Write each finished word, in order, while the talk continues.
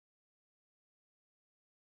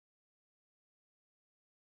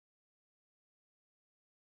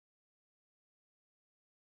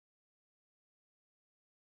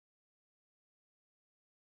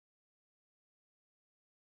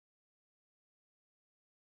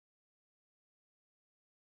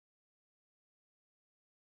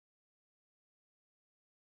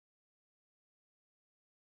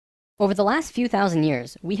Over the last few thousand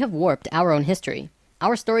years, we have warped our own history.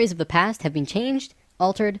 Our stories of the past have been changed,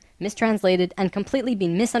 altered, mistranslated, and completely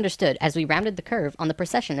been misunderstood as we rounded the curve on the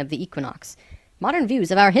precession of the equinox. Modern views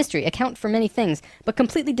of our history account for many things, but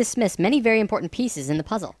completely dismiss many very important pieces in the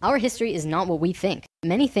puzzle. Our history is not what we think.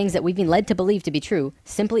 Many things that we've been led to believe to be true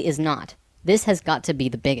simply is not. This has got to be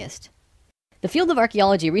the biggest. The field of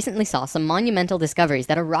archaeology recently saw some monumental discoveries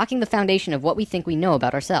that are rocking the foundation of what we think we know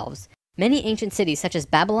about ourselves. Many ancient cities such as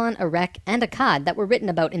Babylon, Erech, and Akkad that were written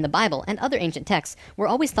about in the Bible and other ancient texts were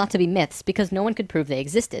always thought to be myths because no one could prove they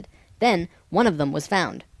existed. Then, one of them was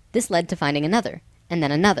found. This led to finding another, and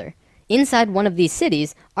then another. Inside one of these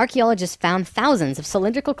cities, archaeologists found thousands of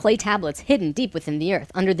cylindrical clay tablets hidden deep within the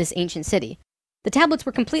earth under this ancient city. The tablets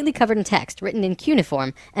were completely covered in text, written in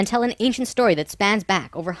cuneiform, and tell an ancient story that spans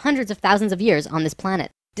back over hundreds of thousands of years on this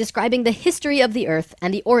planet, describing the history of the earth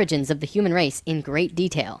and the origins of the human race in great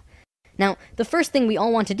detail. Now, the first thing we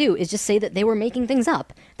all want to do is just say that they were making things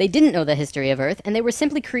up. They didn't know the history of Earth, and they were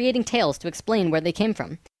simply creating tales to explain where they came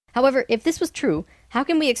from. However, if this was true, how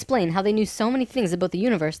can we explain how they knew so many things about the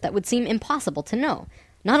universe that would seem impossible to know?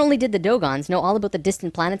 Not only did the Dogons know all about the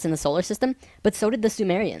distant planets in the solar system, but so did the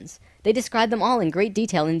Sumerians. They described them all in great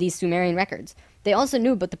detail in these Sumerian records. They also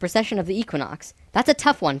knew about the precession of the equinox. That's a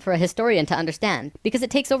tough one for a historian to understand, because it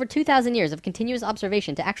takes over 2,000 years of continuous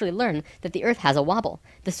observation to actually learn that the Earth has a wobble.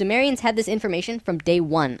 The Sumerians had this information from day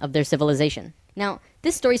one of their civilization. Now,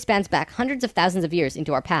 this story spans back hundreds of thousands of years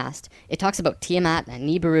into our past. It talks about Tiamat and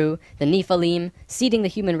Nibiru, the Nephilim, seeding the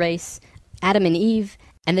human race, Adam and Eve,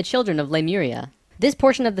 and the children of Lemuria. This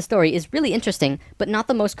portion of the story is really interesting, but not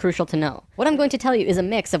the most crucial to know. What I'm going to tell you is a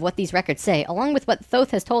mix of what these records say, along with what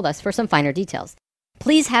Thoth has told us for some finer details.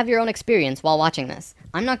 Please have your own experience while watching this.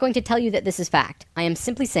 I'm not going to tell you that this is fact. I am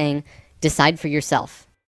simply saying, decide for yourself.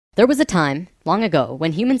 There was a time, long ago,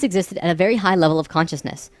 when humans existed at a very high level of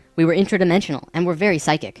consciousness. We were interdimensional and were very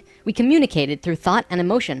psychic. We communicated through thought and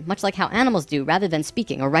emotion, much like how animals do rather than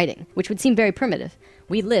speaking or writing, which would seem very primitive.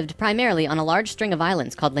 We lived primarily on a large string of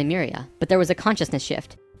islands called Lemuria, but there was a consciousness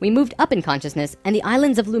shift. We moved up in consciousness, and the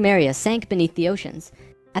islands of Lemuria sank beneath the oceans.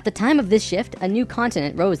 At the time of this shift, a new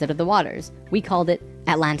continent rose out of the waters. We called it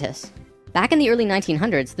Atlantis. Back in the early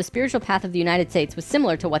 1900s, the spiritual path of the United States was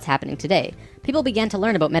similar to what's happening today. People began to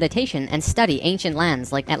learn about meditation and study ancient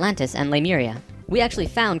lands like Atlantis and Lemuria. We actually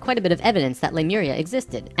found quite a bit of evidence that Lemuria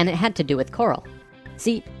existed, and it had to do with coral.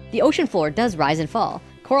 See, the ocean floor does rise and fall.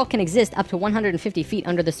 Coral can exist up to 150 feet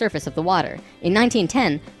under the surface of the water. In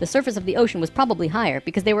 1910, the surface of the ocean was probably higher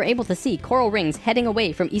because they were able to see coral rings heading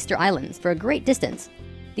away from Easter Islands for a great distance.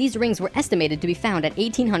 These rings were estimated to be found at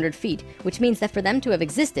 1,800 feet, which means that for them to have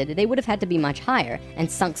existed, they would have had to be much higher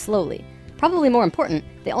and sunk slowly. Probably more important,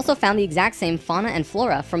 they also found the exact same fauna and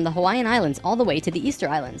flora from the Hawaiian Islands all the way to the Easter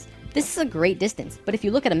Islands. This is a great distance, but if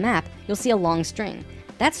you look at a map, you'll see a long string.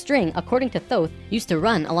 That string, according to Thoth, used to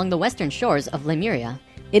run along the western shores of Lemuria.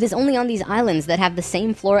 It is only on these islands that have the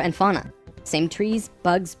same flora and fauna. Same trees,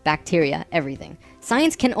 bugs, bacteria, everything.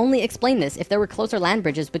 Science can only explain this if there were closer land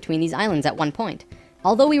bridges between these islands at one point.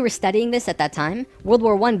 Although we were studying this at that time, World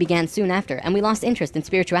War I began soon after, and we lost interest in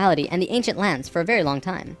spirituality and the ancient lands for a very long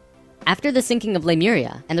time. After the sinking of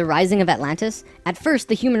Lemuria and the rising of Atlantis, at first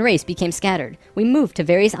the human race became scattered. We moved to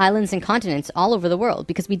various islands and continents all over the world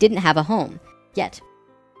because we didn't have a home. Yet,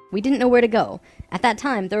 we didn't know where to go. At that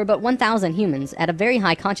time, there were about 1,000 humans at a very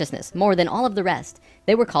high consciousness, more than all of the rest.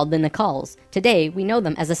 They were called the Nicals. Today, we know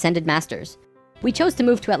them as Ascended Masters. We chose to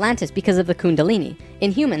move to Atlantis because of the Kundalini.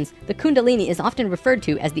 In humans, the Kundalini is often referred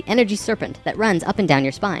to as the energy serpent that runs up and down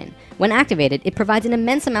your spine. When activated, it provides an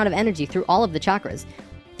immense amount of energy through all of the chakras.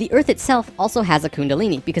 The Earth itself also has a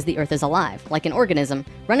Kundalini because the Earth is alive, like an organism,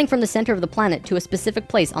 running from the center of the planet to a specific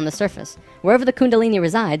place on the surface. Wherever the Kundalini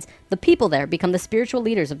resides, the people there become the spiritual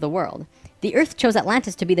leaders of the world. The Earth chose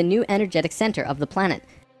Atlantis to be the new energetic center of the planet.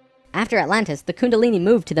 After Atlantis, the Kundalini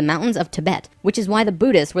moved to the mountains of Tibet, which is why the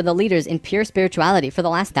Buddhists were the leaders in pure spirituality for the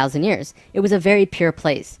last 1,000 years. It was a very pure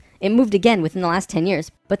place. It moved again within the last 10 years,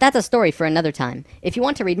 but that's a story for another time. If you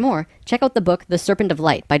want to read more, check out the book The Serpent of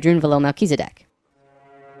Light by Drunvalo Melchizedek.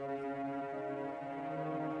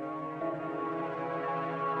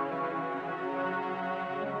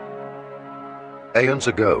 Aeons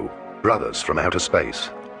ago, brothers from outer space,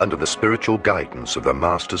 under the spiritual guidance of the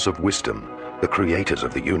Masters of Wisdom, the creators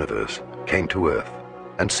of the universe, came to Earth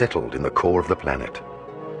and settled in the core of the planet.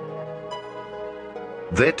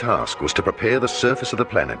 Their task was to prepare the surface of the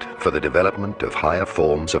planet for the development of higher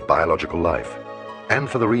forms of biological life, and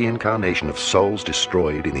for the reincarnation of souls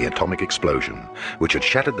destroyed in the atomic explosion which had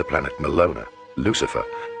shattered the planet Melona, Lucifer,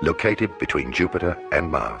 located between Jupiter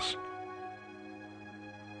and Mars.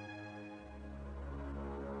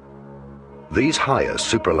 These higher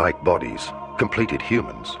supralight bodies, completed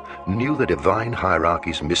humans, knew the divine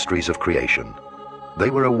hierarchy's mysteries of creation. They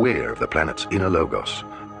were aware of the planet's inner logos,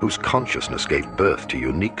 whose consciousness gave birth to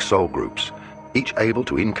unique soul groups, each able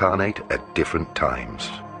to incarnate at different times.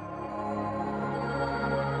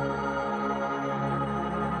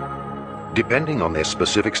 Depending on their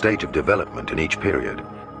specific stage of development in each period,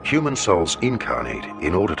 human souls incarnate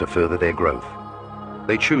in order to further their growth.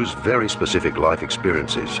 They choose very specific life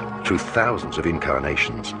experiences through thousands of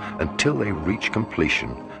incarnations until they reach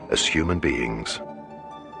completion as human beings.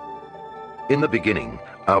 In the beginning,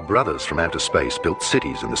 our brothers from outer space built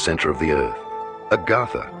cities in the center of the Earth.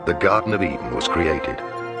 Agartha, the Garden of Eden, was created,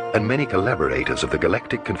 and many collaborators of the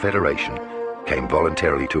Galactic Confederation came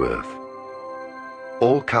voluntarily to Earth.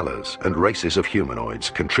 All colors and races of humanoids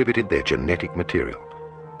contributed their genetic material,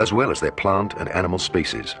 as well as their plant and animal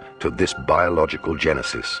species, to this biological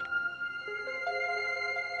genesis.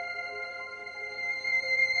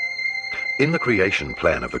 In the creation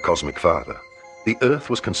plan of the Cosmic Father, the Earth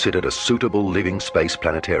was considered a suitable living space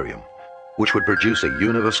planetarium, which would produce a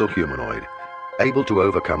universal humanoid able to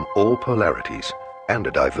overcome all polarities and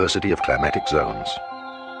a diversity of climatic zones.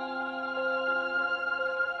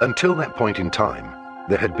 Until that point in time,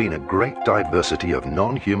 there had been a great diversity of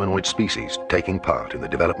non-humanoid species taking part in the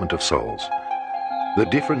development of souls. The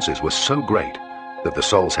differences were so great that the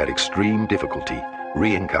souls had extreme difficulty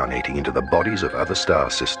reincarnating into the bodies of other star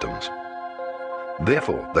systems.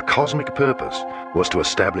 Therefore, the cosmic purpose was to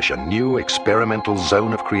establish a new experimental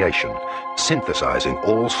zone of creation, synthesizing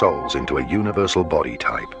all souls into a universal body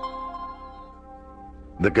type.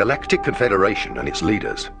 The Galactic Confederation and its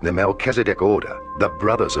leaders, the Melchizedek Order, the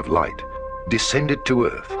Brothers of Light, descended to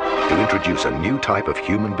Earth to introduce a new type of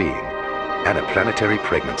human being and a planetary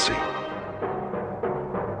pregnancy.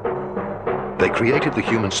 They created the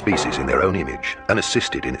human species in their own image and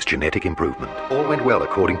assisted in its genetic improvement. All went well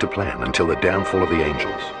according to plan until the downfall of the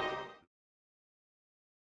angels.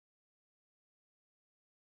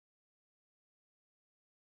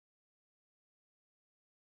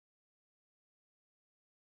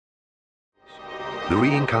 The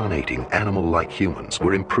reincarnating animal-like humans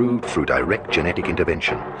were improved through direct genetic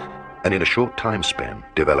intervention, and in a short time span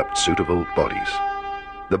developed suitable bodies.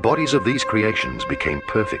 The bodies of these creations became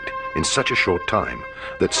perfect in such a short time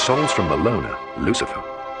that souls from Bellona, Lucifer,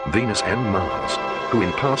 Venus and Mars, who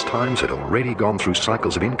in past times had already gone through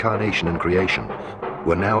cycles of incarnation and creation,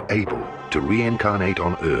 were now able to reincarnate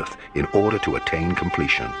on Earth in order to attain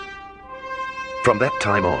completion. From that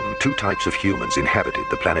time on, two types of humans inhabited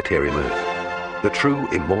the planetarium Earth. The true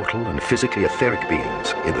immortal and physically etheric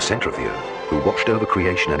beings in the center of the Earth, who watched over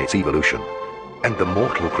creation and its evolution, and the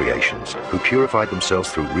mortal creations who purified themselves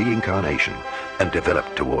through reincarnation and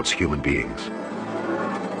developed towards human beings.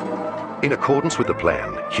 In accordance with the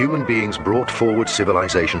plan, human beings brought forward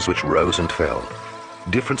civilizations which rose and fell.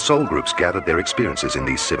 Different soul groups gathered their experiences in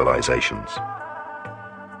these civilizations.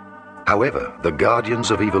 However, the guardians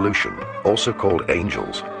of evolution, also called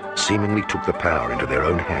angels, seemingly took the power into their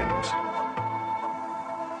own hands.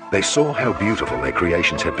 They saw how beautiful their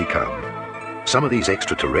creations had become. Some of these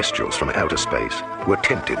extraterrestrials from outer space were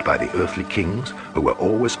tempted by the earthly kings who were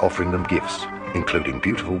always offering them gifts, including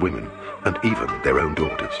beautiful women and even their own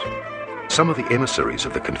daughters. Some of the emissaries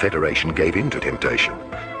of the Confederation gave in to temptation.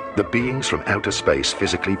 The beings from outer space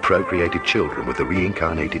physically procreated children with the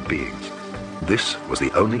reincarnated beings. This was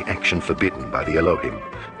the only action forbidden by the Elohim.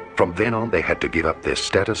 From then on, they had to give up their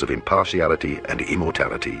status of impartiality and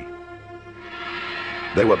immortality.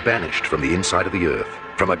 They were banished from the inside of the Earth,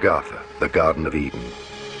 from Agartha, the Garden of Eden.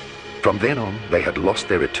 From then on, they had lost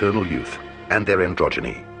their eternal youth and their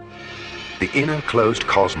androgyny. The inner closed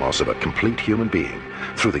cosmos of a complete human being,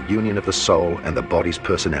 through the union of the soul and the body's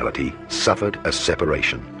personality, suffered a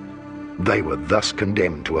separation. They were thus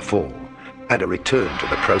condemned to a fall and a return to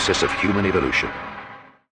the process of human evolution.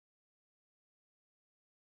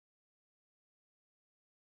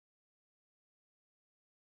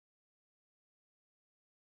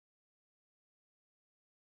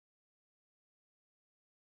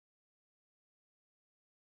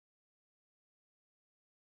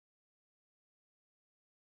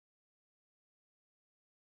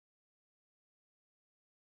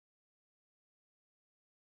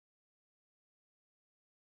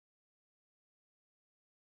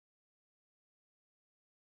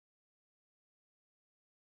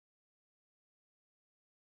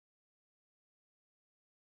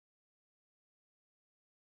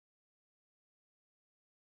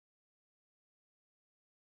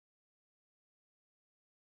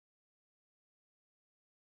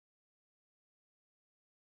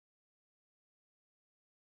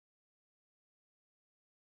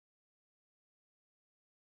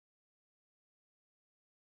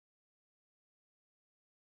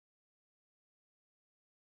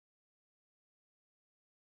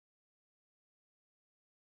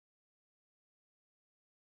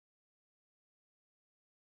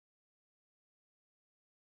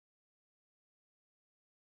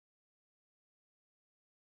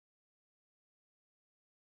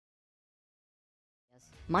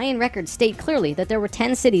 Mayan records state clearly that there were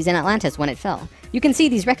 10 cities in Atlantis when it fell. You can see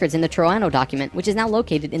these records in the Troano document, which is now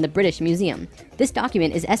located in the British Museum. This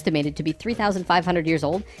document is estimated to be 3,500 years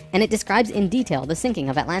old, and it describes in detail the sinking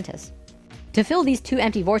of Atlantis. To fill these two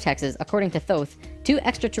empty vortexes, according to Thoth, two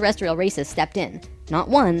extraterrestrial races stepped in. Not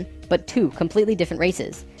one, but two completely different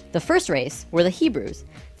races. The first race were the Hebrews.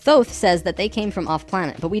 Thoth says that they came from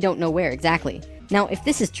off-planet, but we don't know where exactly. Now, if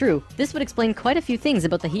this is true, this would explain quite a few things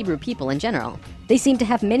about the Hebrew people in general. They seem to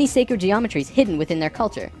have many sacred geometries hidden within their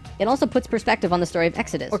culture. It also puts perspective on the story of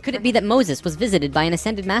Exodus. Or could it be that Moses was visited by an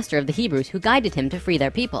ascended master of the Hebrews who guided him to free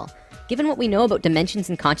their people? Given what we know about dimensions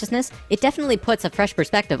and consciousness, it definitely puts a fresh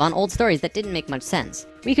perspective on old stories that didn't make much sense.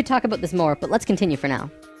 We could talk about this more, but let's continue for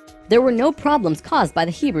now. There were no problems caused by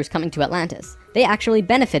the Hebrews coming to Atlantis. They actually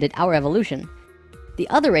benefited our evolution. The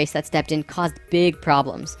other race that stepped in caused big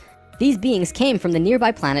problems. These beings came from the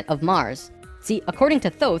nearby planet of Mars. See, according to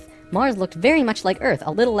Thoth, Mars looked very much like Earth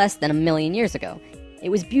a little less than 1,000,000 years ago. It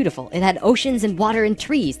was beautiful. It had oceans and water and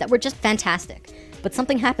trees that were just fantastic. But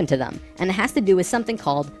something happened to them, and it has to do with something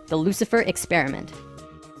called the Lucifer experiment.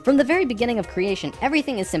 From the very beginning of creation,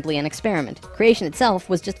 everything is simply an experiment. Creation itself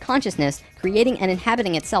was just consciousness creating and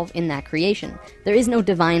inhabiting itself in that creation. There is no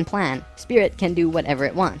divine plan. Spirit can do whatever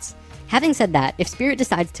it wants. Having said that, if Spirit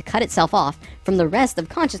decides to cut itself off from the rest of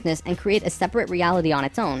consciousness and create a separate reality on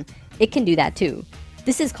its own, it can do that too.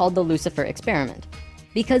 This is called the Lucifer experiment.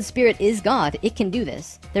 Because Spirit is God, it can do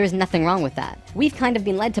this. There is nothing wrong with that. We've kind of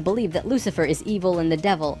been led to believe that Lucifer is evil and the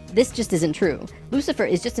devil. This just isn't true. Lucifer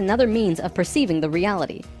is just another means of perceiving the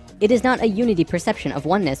reality. It is not a unity perception of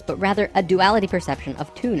oneness, but rather a duality perception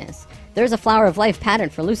of two-ness. There's a flower of life pattern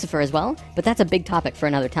for Lucifer as well, but that's a big topic for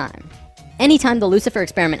another time. Anytime the Lucifer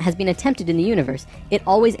experiment has been attempted in the universe, it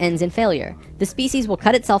always ends in failure. The species will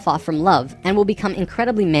cut itself off from love and will become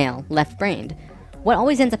incredibly male, left-brained. What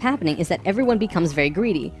always ends up happening is that everyone becomes very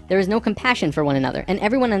greedy. There is no compassion for one another, and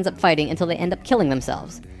everyone ends up fighting until they end up killing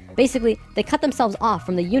themselves. Basically, they cut themselves off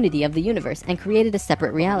from the unity of the universe and created a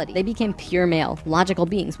separate reality. They became pure male, logical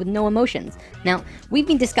beings with no emotions. Now, we've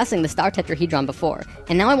been discussing the star tetrahedron before,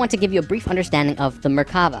 and now I want to give you a brief understanding of the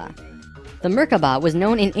Merkaba. The Merkaba was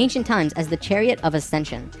known in ancient times as the Chariot of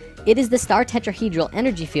Ascension. It is the star tetrahedral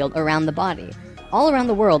energy field around the body. All around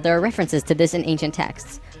the world, there are references to this in ancient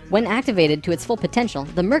texts. When activated to its full potential,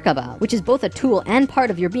 the Merkaba, which is both a tool and part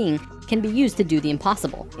of your being, can be used to do the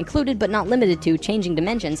impossible, included but not limited to changing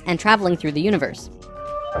dimensions and traveling through the universe.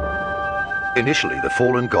 Initially, the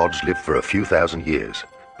fallen gods lived for a few thousand years,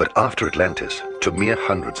 but after Atlantis, to mere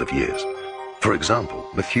hundreds of years. For example,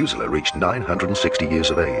 Methuselah reached 960 years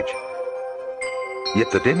of age.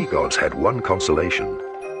 Yet the demigods had one consolation.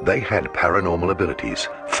 They had paranormal abilities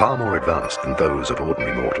far more advanced than those of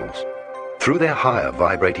ordinary mortals. Through their higher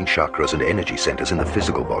vibrating chakras and energy centers in the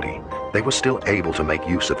physical body, they were still able to make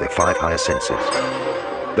use of their 5 higher senses.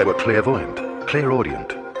 They were clairvoyant,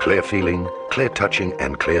 clairaudient, clear-feeling, clear-touching,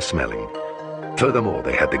 and clear-smelling. Furthermore,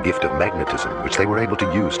 they had the gift of magnetism, which they were able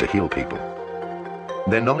to use to heal people.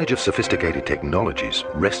 Their knowledge of sophisticated technologies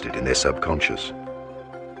rested in their subconscious.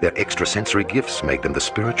 Their extrasensory gifts made them the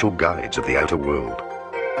spiritual guides of the outer world.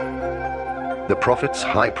 The prophets,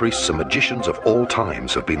 high priests, and magicians of all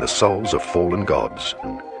times have been the souls of fallen gods.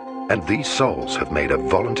 And these souls have made a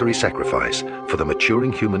voluntary sacrifice for the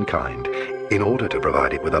maturing humankind in order to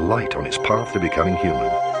provide it with a light on its path to becoming human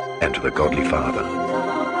and to the godly Father.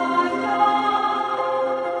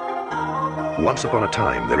 Once upon a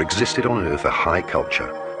time, there existed on earth a high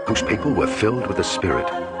culture whose people were filled with the Spirit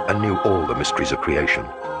and knew all the mysteries of creation.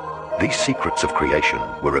 These secrets of creation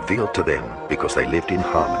were revealed to them because they lived in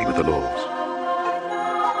harmony with the laws.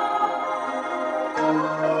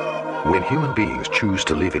 When human beings choose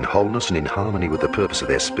to live in wholeness and in harmony with the purpose of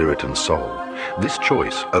their spirit and soul, this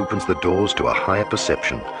choice opens the doors to a higher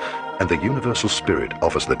perception, and the universal spirit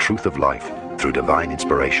offers the truth of life through divine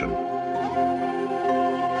inspiration.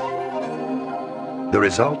 The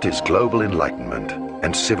result is global enlightenment,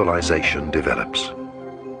 and civilization develops.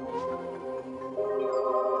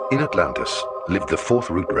 In Atlantis lived the 4th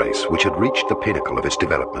root race, which had reached the pinnacle of its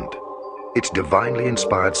development. Its divinely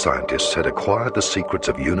inspired scientists had acquired the secrets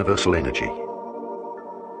of universal energy.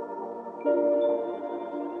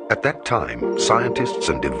 At that time, scientists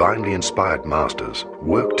and divinely inspired masters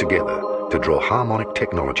worked together to draw harmonic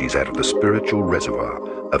technologies out of the spiritual reservoir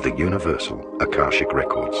of the universal Akashic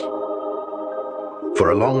records.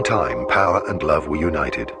 For a long time, power and love were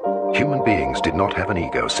united. Human beings did not have an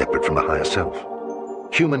ego separate from the higher self.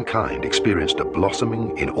 Humankind experienced a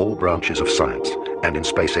blossoming in all branches of science and in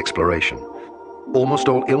space exploration. Almost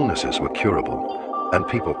all illnesses were curable, and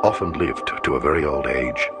people often lived to a very old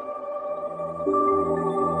age.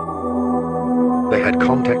 They had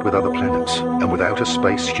contact with other planets and with outer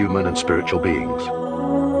space human and spiritual beings.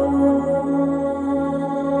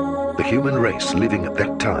 The human race living at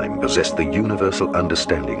that time possessed the universal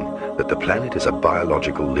understanding that the planet is a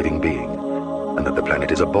biological living being, and that the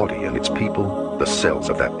planet is a body and its people the cells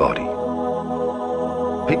of that body.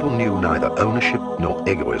 People knew neither ownership nor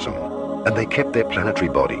egoism, and they kept their planetary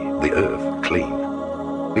body, the Earth,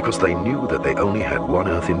 clean, because they knew that they only had one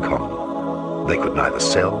Earth in common. They could neither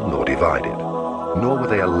sell nor divide it, nor were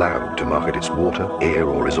they allowed to market its water, air,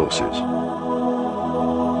 or resources.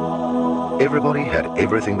 Everybody had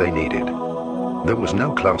everything they needed. There was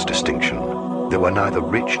no class distinction. There were neither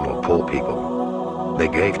rich nor poor people. They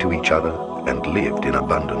gave to each other and lived in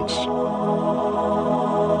abundance.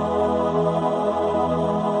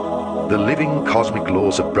 The living cosmic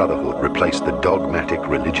laws of brotherhood replaced the dogmatic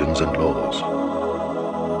religions and laws.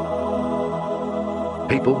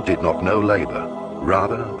 People did not know labor.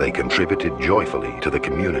 Rather, they contributed joyfully to the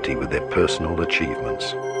community with their personal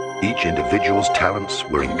achievements. Each individual's talents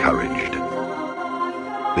were encouraged.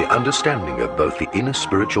 The understanding of both the inner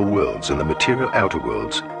spiritual worlds and the material outer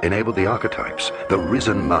worlds enabled the archetypes, the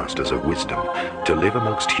risen masters of wisdom, to live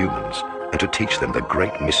amongst humans and to teach them the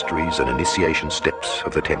great mysteries and initiation steps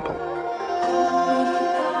of the temple.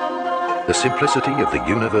 The simplicity of the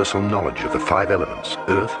universal knowledge of the five elements,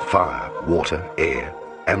 earth, fire, water, air,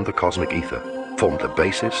 and the cosmic ether, formed the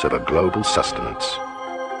basis of a global sustenance.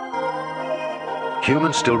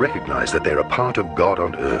 Humans still recognize that they're a part of God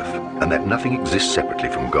on Earth, and that nothing exists separately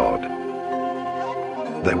from God.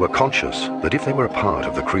 They were conscious that if they were a part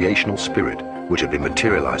of the creational spirit, which had been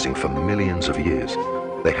materializing for millions of years,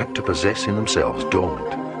 they had to possess in themselves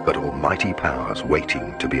dormant but almighty powers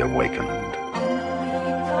waiting to be awakened.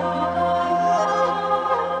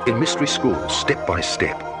 In mystery schools, step by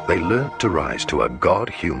step, they learnt to rise to a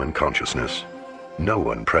God-human consciousness. No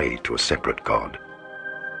one prayed to a separate God.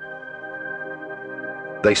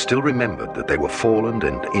 They still remembered that they were fallen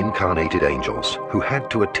and incarnated angels who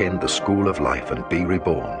had to attend the school of life and be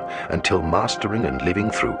reborn until mastering and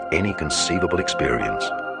living through any conceivable experience.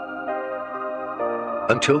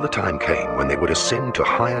 Until the time came when they would ascend to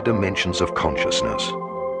higher dimensions of consciousness.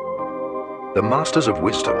 The masters of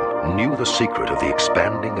wisdom knew the secret of the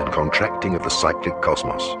expanding and contracting of the cyclic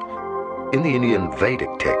cosmos. In the Indian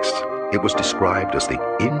Vedic texts, it was described as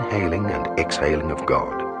the inhaling and exhaling of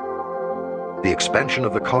God. The expansion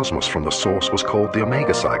of the cosmos from the source was called the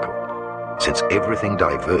Omega cycle, since everything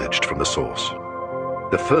diverged from the source.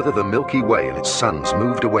 The further the Milky Way and its suns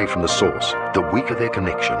moved away from the source, the weaker their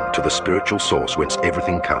connection to the spiritual source whence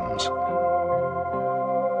everything comes.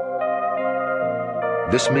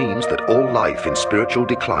 This means that all life in spiritual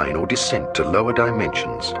decline or descent to lower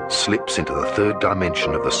dimensions slips into the third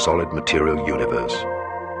dimension of the solid material universe.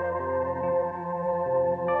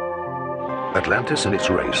 Atlantis and its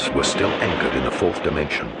race were still anchored in the fourth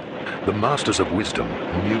dimension. The masters of wisdom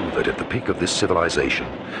knew that at the peak of this civilization,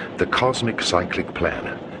 the cosmic cyclic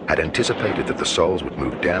plan had anticipated that the souls would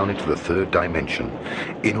move down into the third dimension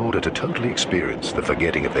in order to totally experience the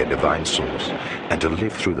forgetting of their divine source and to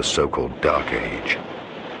live through the so-called Dark Age.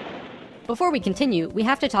 Before we continue, we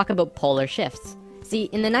have to talk about polar shifts. See,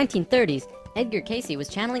 in the 1930s, Edgar Cayce was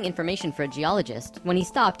channeling information for a geologist when he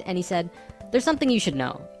stopped and he said, "There's something you should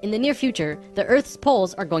know. In the near future, the Earth's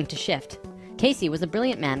poles are going to shift." Cayce was a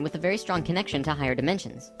brilliant man with a very strong connection to higher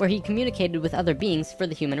dimensions, where he communicated with other beings for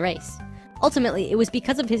the human race. Ultimately, it was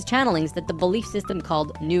because of his channelings that the belief system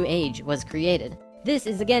called New Age was created. This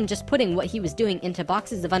is again just putting what he was doing into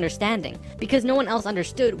boxes of understanding, because no one else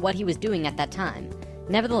understood what he was doing at that time.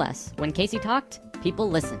 Nevertheless, when Cayce talked, people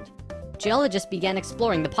listened. Geologists began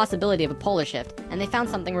exploring the possibility of a polar shift, and they found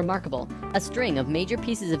something remarkable. A string of major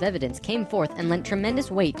pieces of evidence came forth and lent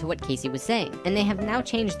tremendous weight to what Cayce was saying, and they have now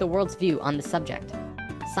changed the world's view on the subject.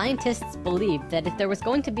 Scientists believed that if there was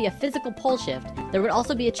going to be a physical pole shift, there would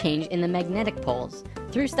also be a change in the magnetic poles.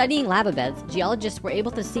 Through studying lava beds, geologists were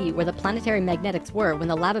able to see where the planetary magnetics were when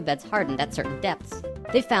the lava beds hardened at certain depths.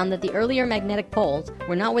 They found that the earlier magnetic poles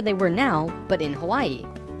were not where they were now, but in Hawaii.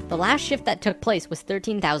 The last shift that took place was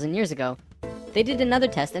 13,000 years ago. They did another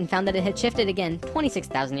test and found that it had shifted again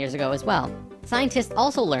 26,000 years ago as well. Scientists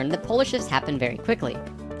also learned that polar shifts happen very quickly.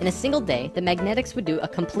 In a single day, the magnetics would do a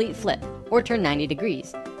complete flip, or turn 90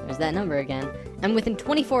 degrees. There's that number again. And within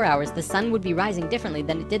 24 hours, the sun would be rising differently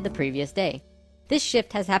than it did the previous day. This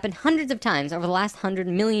shift has happened hundreds of times over the last 100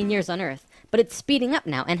 million years on Earth, but it's speeding up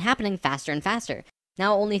now and happening faster and faster.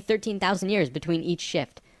 Now only 13,000 years between each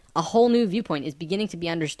shift. A whole new viewpoint is beginning to be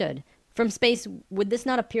understood. From space, would this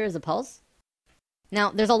not appear as a pulse?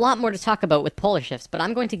 Now, there's a lot more to talk about with polar shifts, but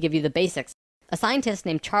I'm going to give you the basics. A scientist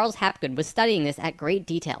named Charles Hapgood was studying this at great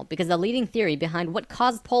detail because the leading theory behind what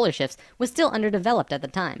caused polar shifts was still underdeveloped at the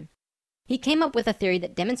time. He came up with a theory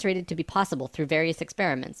that demonstrated to be possible through various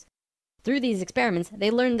experiments. Through these experiments,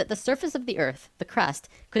 they learned that the surface of the Earth, the crust,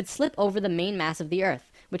 could slip over the main mass of the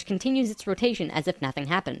Earth, which continues its rotation as if nothing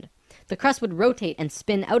happened. The crust would rotate and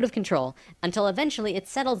spin out of control until eventually it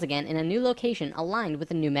settles again in a new location aligned with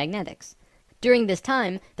the new magnetics. During this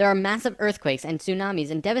time, there are massive earthquakes and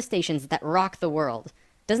tsunamis and devastations that rock the world.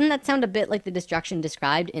 Doesn't that sound a bit like the destruction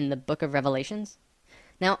described in the Book of Revelations?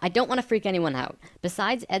 Now, I don't want to freak anyone out.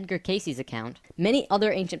 Besides Edgar Cayce's account, many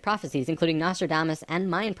other ancient prophecies, including Nostradamus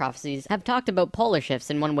and Mayan prophecies, have talked about polar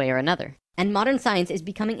shifts in one way or another. And modern science is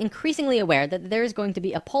becoming increasingly aware that there is going to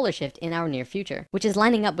be a polar shift in our near future, which is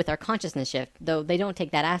lining up with our consciousness shift, though they don't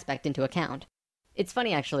take that aspect into account. It's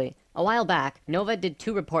funny actually, a while back, NOVA did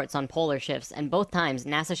 2 reports on polar shifts, and both times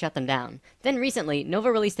NASA shut them down. Then recently,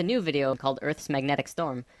 NOVA released a new video called Earth's Magnetic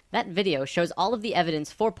Storm. That video shows all of the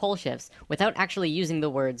evidence for pole shifts without actually using the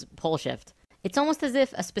words pole shift. It's almost as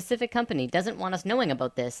if a specific company doesn't want us knowing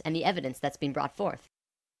about this and the evidence that's been brought forth.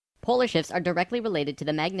 Polar shifts are directly related to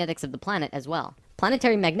the magnetics of the planet as well.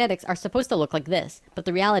 Planetary magnetics are supposed to look like this, but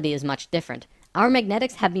the reality is much different. Our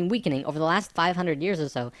magnetics have been weakening over the last 500 years or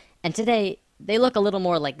so, and today, they look a little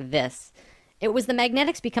more like this. It was the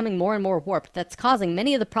magnetics becoming more and more warped that's causing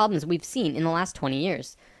many of the problems we've seen in the last 20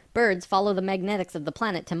 years. Birds follow the magnetics of the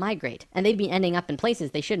planet to migrate, and they've been ending up in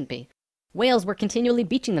places they shouldn't be. Whales were continually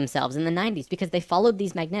beaching themselves in the 90s because they followed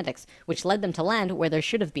these magnetics, which led them to land where there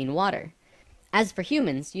should have been water. As for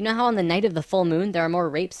humans, you know how on the night of the full moon there are more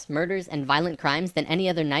rapes, murders, and violent crimes than any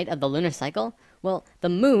other night of the lunar cycle? Well, the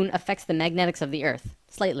moon affects the magnetics of the Earth,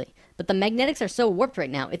 slightly. But the magnetics are so warped right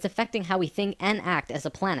now, it's affecting how we think and act as a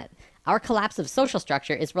planet. Our collapse of social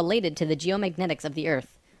structure is related to the geomagnetics of the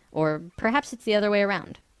Earth. Or perhaps it's the other way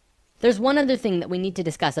around. There's one other thing that we need to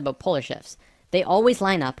discuss about polar shifts. They always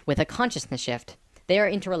line up with a consciousness shift. They are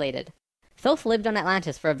interrelated. Thoth lived on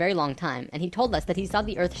Atlantis for a very long time, and he told us that he saw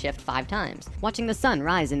the Earth shift 5 times, watching the sun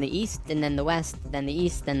rise in the east, and then the west, then the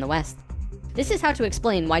east, then the west. This is how to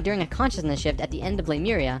explain why during a consciousness shift at the end of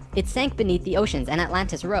Lemuria, it sank beneath the oceans and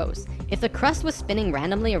Atlantis rose. If the crust was spinning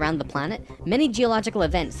randomly around the planet, many geological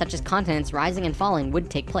events such as continents rising and falling would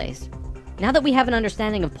take place. Now that we have an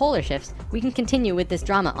understanding of polar shifts, we can continue with this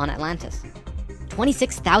drama on Atlantis.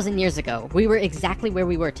 26,000 years ago, we were exactly where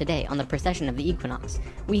we were today on the precession of the equinox.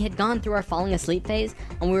 We had gone through our falling asleep phase,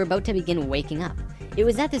 and we were about to begin waking up. It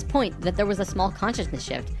was at this point that there was a small consciousness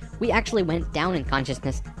shift. We actually went down in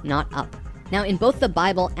consciousness, not up. Now, in both the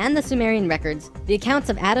Bible and the Sumerian records, the accounts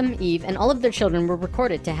of Adam, Eve, and all of their children were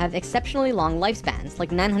recorded to have exceptionally long lifespans,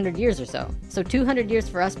 like 900 years or so. So 200 years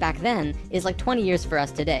for us back then is like 20 years for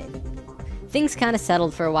us today. Things kind of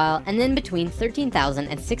settled for a while, and then between 13,000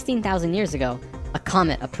 and 16,000 years ago, a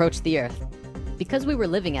comet approached the Earth. Because we were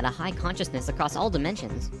living at a high consciousness across all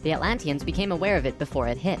dimensions, the Atlanteans became aware of it before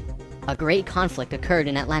it hit. A great conflict occurred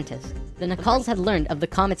in Atlantis. The Nacals had learned of the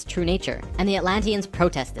comet's true nature, and the Atlanteans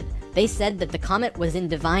protested. They said that the comet was in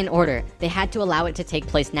divine order. They had to allow it to take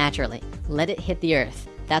place naturally. Let it hit the Earth.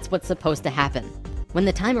 That's what's supposed to happen. When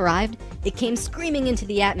the time arrived, it came screaming into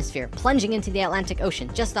the atmosphere, plunging into the Atlantic Ocean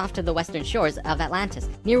just off to the western shores of Atlantis,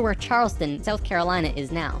 near where Charleston, South Carolina is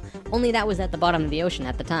now, only that was at the bottom of the ocean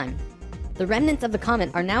at the time. The remnants of the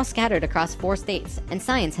comet are now scattered across 4 states, and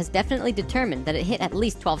science has definitely determined that it hit at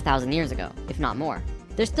least 12,000 years ago, if not more.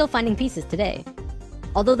 They're still finding pieces today.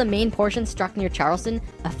 Although the main portion struck near Charleston,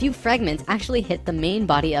 a few fragments actually hit the main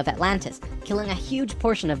body of Atlantis, killing a huge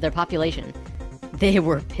portion of their population. They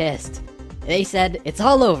were pissed. They said, "It's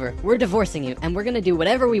all over, we're divorcing you, and we're gonna do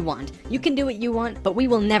whatever we want. You can do what you want, but we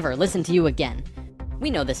will never listen to you again." We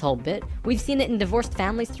know this whole bit. We've seen it in divorced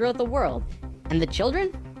families throughout the world. And the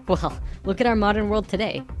children? Well, look at our modern world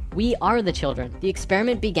today. We are the children. The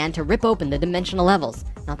experiment began to rip open the dimensional levels.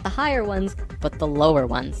 Not the higher ones, but the lower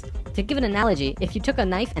ones. To give an analogy, if you took a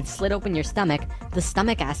knife and slit open your stomach, the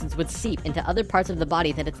stomach acids would seep into other parts of the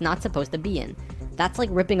body that it's not supposed to be in. That's like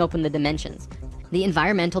ripping open the dimensions. The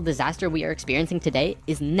environmental disaster we are experiencing today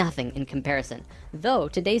is nothing in comparison, though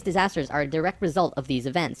today's disasters are a direct result of these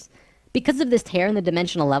events. Because of this tear in the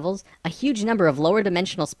dimensional levels, a huge number of lower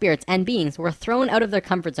dimensional spirits and beings were thrown out of their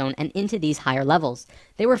comfort zone and into these higher levels.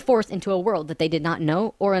 They were forced into a world that they did not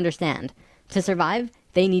know or understand. To survive,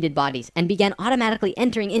 they needed bodies and began automatically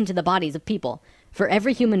entering into the bodies of people. For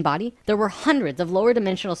every human body, there were hundreds of lower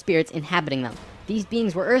dimensional spirits inhabiting them. These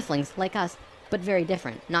beings were earthlings like us, but very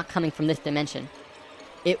different, not coming from this dimension.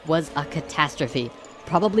 It was a catastrophe,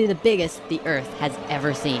 probably the biggest the Earth has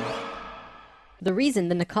ever seen. The reason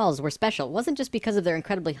the Nicals were special wasn't just because of their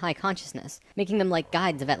incredibly high consciousness, making them like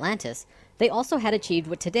guides of Atlantis. They also had achieved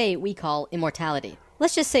what today we call immortality.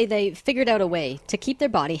 Let's just say they figured out a way to keep their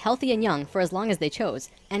body healthy and young for as long as they chose,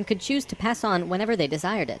 and could choose to pass on whenever they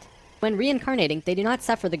desired it. When reincarnating, they do not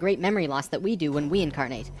suffer the great memory loss that we do when we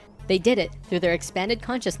incarnate. They did it through their expanded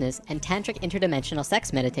consciousness and tantric interdimensional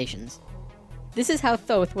sex meditations. This is how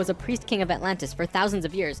Thoth was a priest king of Atlantis for thousands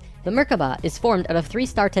of years. The Merkaba is formed out of 3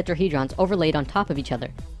 star tetrahedrons overlaid on top of each other.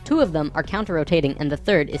 2 of them are counter-rotating and the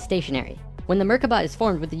third is stationary. When the Merkaba is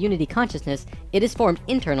formed with the unity consciousness, it is formed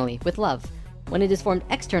internally with love. When it is formed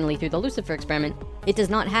externally through the Lucifer experiment, it does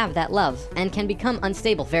not have that love and can become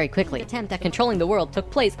unstable very quickly. The attempt at controlling the world took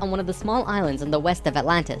place on one of the small islands in the west of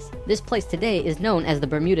Atlantis. This place today is known as the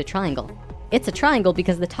Bermuda Triangle. It's a triangle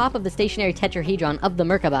because the top of the stationary tetrahedron of the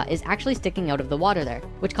Merkaba is actually sticking out of the water there,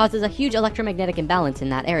 which causes a huge electromagnetic imbalance in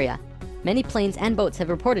that area. Many planes and boats have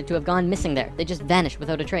reported to have gone missing there. They just vanished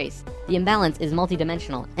without a trace. The imbalance is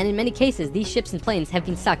multidimensional, and in many cases, these ships and planes have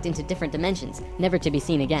been sucked into different dimensions, never to be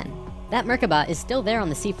seen again. That Merkaba is still there on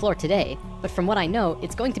the seafloor today, but from what I know,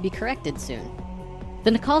 it's going to be corrected soon.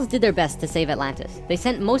 The Nicals did their best to save Atlantis. They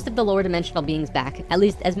sent most of the lower dimensional beings back, at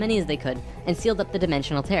least as many as they could, and sealed up the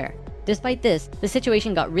dimensional tear. Despite this, the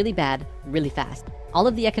situation got really bad, really fast. All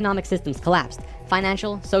of the economic systems collapsed.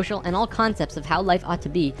 Financial, social, and all concepts of how life ought to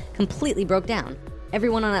be completely broke down.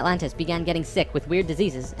 Everyone on Atlantis began getting sick with weird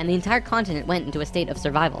diseases, and the entire continent went into a state of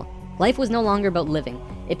survival. Life was no longer about living.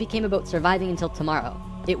 It became about surviving until tomorrow.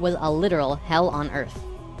 It was a literal hell on earth.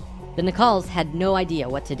 The Nicals had no idea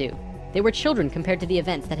what to do. They were children compared to the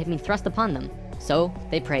events that had been thrust upon them. So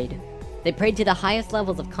they prayed. They prayed to the highest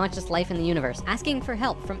levels of conscious life in the universe, asking for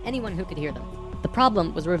help from anyone who could hear them. The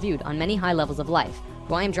problem was reviewed on many high levels of life,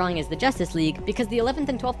 who I am drawing as the Justice League because the 11th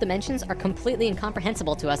and 12th dimensions are completely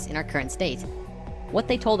incomprehensible to us in our current state. What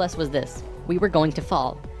they told us was this: we were going to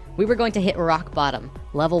fall. We were going to hit rock bottom,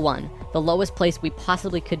 level 1, the lowest place we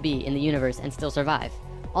possibly could be in the universe and still survive.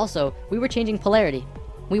 Also, we were changing polarity.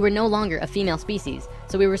 We were no longer a female species,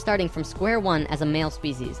 so we were starting from square one as a male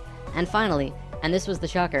species. And finally, and this was the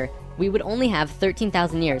shocker, we would only have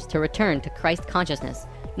 13,000 years to return to Christ consciousness.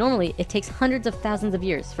 Normally, it takes hundreds of thousands of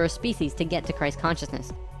years for a species to get to Christ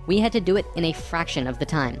consciousness. We had to do it in a fraction of the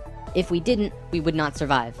time. If we didn't, we would not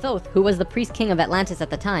survive. Thoth, who was the priest king of Atlantis at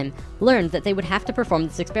the time, learned that they would have to perform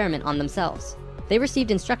this experiment on themselves. They received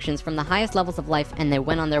instructions from the highest levels of life and they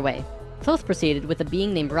went on their way. Thoth proceeded with a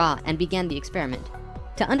being named Ra and began the experiment.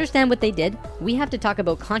 To understand what they did, we have to talk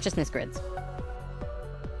about consciousness grids.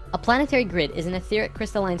 A planetary grid is an etheric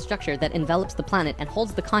crystalline structure that envelops the planet and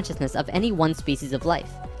holds the consciousness of any one species of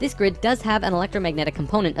life. This grid does have an electromagnetic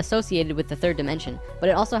component associated with the 3rd dimension, but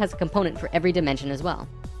it also has a component for every dimension as well.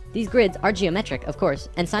 These grids are geometric, of course,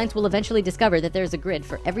 and science will eventually discover that there is a grid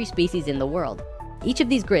for every species in the world. Each of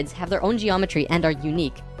these grids have their own geometry and are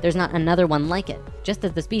unique. There's not another one like it, just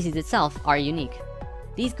as the species itself are unique.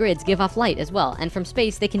 These grids give off light as well, and from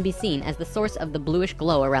space they can be seen as the source of the bluish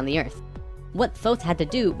glow around the Earth. What Thoth had to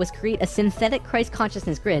do was create a synthetic Christ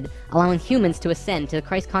consciousness grid, allowing humans to ascend to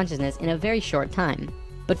Christ consciousness in a very short time.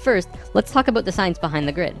 But first, let's talk about the science behind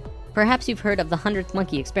the grid. Perhaps you've heard of the 100th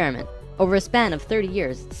monkey experiment. Over a span of 30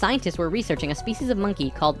 years, scientists were researching a species of monkey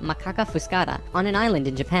called Macaca fuscata on an island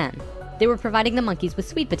in Japan. They were providing the monkeys with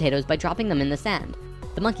sweet potatoes by dropping them in the sand.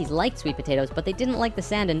 The monkeys liked sweet potatoes, but they didn't like the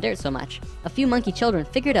sand and dirt so much. A few monkey children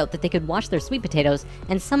figured out that they could wash their sweet potatoes,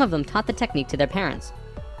 and some of them taught the technique to their parents.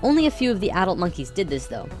 Only a few of the adult monkeys did this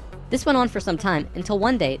though. This went on for some time until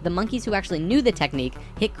one day the monkeys who actually knew the technique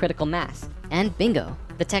hit critical mass. And bingo!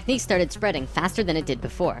 The technique started spreading faster than it did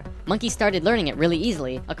before. Monkeys started learning it really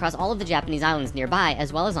easily across all of the Japanese islands nearby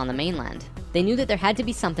as well as on the mainland. They knew that there had to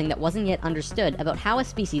be something that wasn't yet understood about how a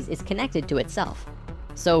species is connected to itself.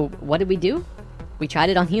 So what did we do? We tried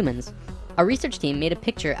it on humans. A research team made a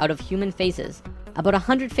picture out of human faces. About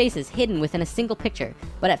 100 faces hidden within a single picture,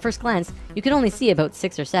 but at first glance, you could only see about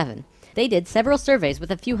 6 or 7. They did several surveys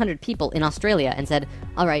with a few hundred people in Australia and said,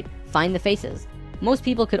 alright, find the faces. Most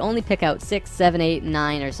people could only pick out 6, 7, 8,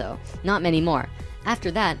 9 or so, not many more.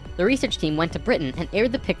 After that, the research team went to Britain and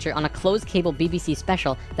aired the picture on a closed cable BBC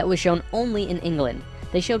special that was shown only in England.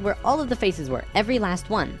 They showed where all of the faces were, every last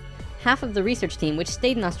one. Half of the research team, which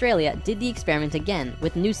stayed in Australia, did the experiment again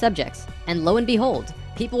with new subjects. And lo and behold,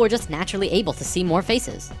 people were just naturally able to see more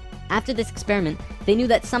faces. After this experiment, they knew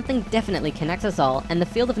that something definitely connects us all, and the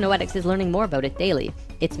field of noetics is learning more about it daily.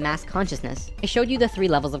 It's mass consciousness. I showed you the 3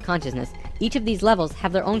 levels of consciousness. Each of these levels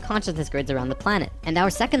have their own consciousness grids around the planet, and our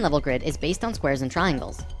 2nd level grid is based on squares and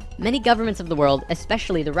triangles. Many governments of the world,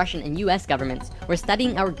 especially the Russian and US governments, were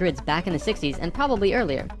studying our grids back in the 60s and probably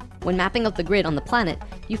earlier. When mapping out the grid on the planet,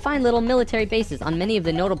 you find little military bases on many of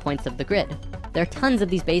the nodal points of the grid. There are tons of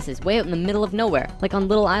these bases way out in the middle of nowhere, like on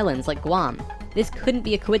little islands like Guam. This couldn't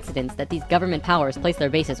be a coincidence that these government powers placed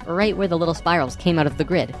their bases right where the little spirals came out of the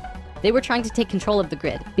grid. They were trying to take control of the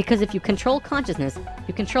grid, because if you control consciousness,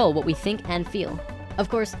 you control what we think and feel. Of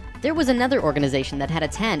course, there was another organization that had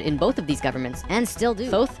its hand in both of these governments, and still do.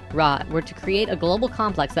 Thoth, Ra were to create a global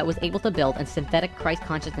complex that was able to build a synthetic Christ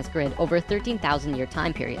consciousness grid over a 13,000 year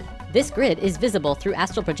time period. This grid is visible through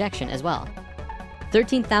astral projection as well.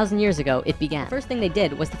 13,000 years ago, it began. First thing they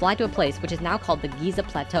did was to fly to a place which is now called the Giza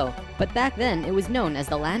Plateau, but back then it was known as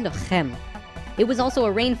the land of Hem. It was also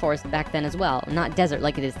a rainforest back then as well, not desert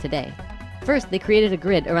like it is today. First, they created a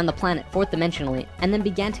grid around the planet fourth dimensionally, and then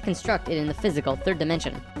began to construct it in the physical third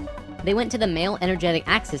dimension. They went to the male energetic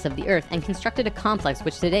axis of the Earth and constructed a complex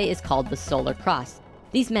which today is called the Solar Cross.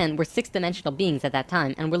 These men were sixth-dimensional beings at that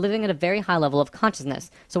time and were living at a very high level of consciousness,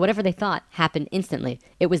 so whatever they thought happened instantly.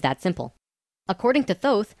 It was that simple. According to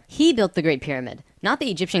Thoth, he built the Great Pyramid, not the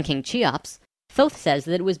Egyptian king Cheops. Thoth says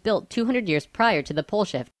that it was built 200 years prior to the pole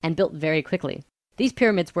shift and built very quickly. These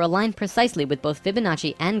pyramids were aligned precisely with both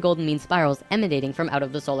Fibonacci and golden mean spirals emanating from out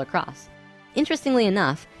of the solar cross. Interestingly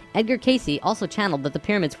enough, Edgar Cayce also channeled that the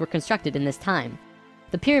pyramids were constructed in this time.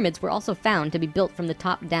 The pyramids were also found to be built from the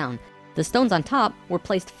top down. The stones on top were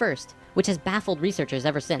placed first, which has baffled researchers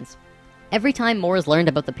ever since. Every time more is learned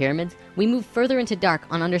about the pyramids, we move further into dark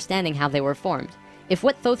on understanding how they were formed. If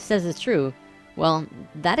what Thoth says is true, well,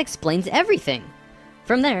 that explains everything.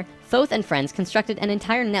 From there, Thoth and friends constructed an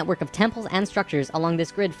entire network of temples and structures along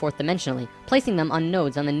this grid fourth dimensionally, placing them on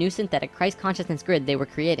nodes on the new synthetic Christ consciousness grid they were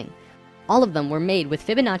creating. All of them were made with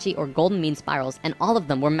Fibonacci or golden mean spirals, and all of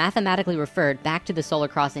them were mathematically referred back to the solar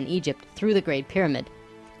cross in Egypt through the Great Pyramid.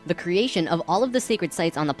 The creation of all of the sacred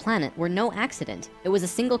sites on the planet were no accident. It was a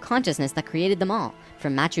single consciousness that created them all,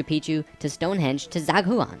 from Machu Picchu to Stonehenge to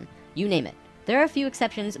Zaghuan, you name it. There are a few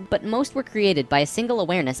exceptions, but most were created by a single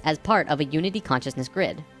awareness as part of a unity consciousness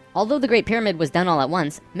grid. Although the Great Pyramid was done all at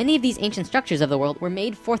once, many of these ancient structures of the world were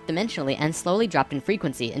made fourth dimensionally and slowly dropped in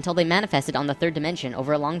frequency until they manifested on the third dimension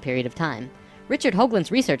over a long period of time. Richard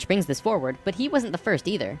Hoagland's research brings this forward, but he wasn't the first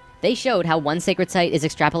either. They showed how one sacred site is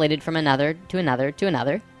extrapolated from another to another to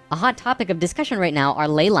another. A hot topic of discussion right now are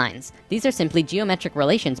ley lines. These are simply geometric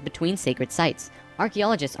relations between sacred sites.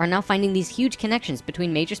 Archaeologists are now finding these huge connections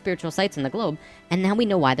between major spiritual sites in the globe, and now we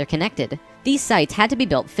know why they're connected. These sites had to be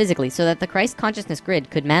built physically so that the Christ consciousness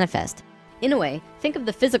grid could manifest. In a way, think of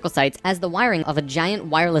the physical sites as the wiring of a giant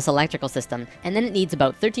wireless electrical system, and then it needs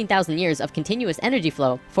about 13,000 years of continuous energy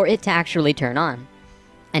flow for it to actually turn on.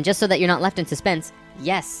 And just so that you're not left in suspense,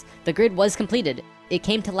 yes, the grid was completed. It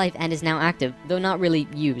came to life and is now active, though not really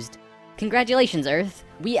used. Congratulations, Earth!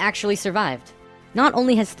 We actually survived. Not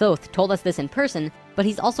only has Thoth told us this in person, but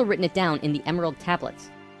he's also written it down in the Emerald Tablets.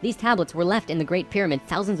 These tablets were left in the Great Pyramid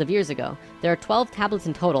thousands of years ago. There are 12 tablets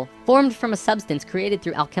in total, formed from a substance created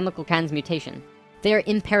through alchemical transmutation. They are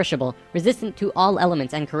imperishable, resistant to all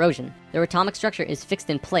elements and corrosion. Their atomic structure is fixed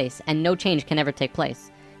in place, and no change can ever take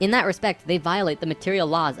place. In that respect, they violate the material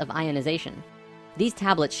laws of ionization. These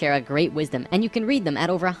tablets share a great wisdom, and you can read them at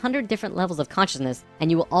over 100 different levels of consciousness,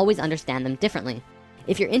 and you will always understand them differently.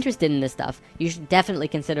 If you're interested in this stuff, you should definitely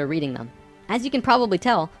consider reading them. As you can probably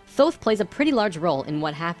tell, Thoth plays a pretty large role in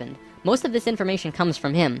what happened. Most of this information comes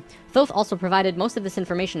from him. Thoth also provided most of this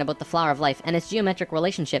information about the flower of life and its geometric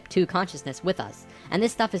relationship to consciousness with us. And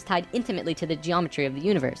this stuff is tied intimately to the geometry of the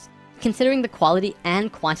universe. Considering the quality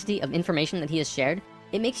and quantity of information that he has shared,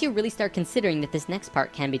 it makes you really start considering that this next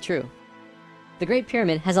part can be true. The Great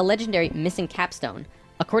Pyramid has a legendary missing capstone.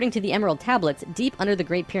 According to the Emerald Tablets, deep under the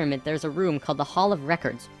Great Pyramid there's a room called the Hall of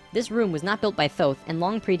Records. This room was not built by Thoth and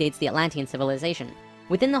long predates the Atlantean civilization.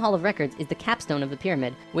 Within the Hall of Records is the capstone of the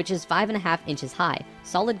pyramid, which is 5.5 inches high,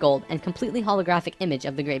 solid gold, and completely holographic image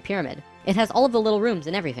of the Great Pyramid. It has all of the little rooms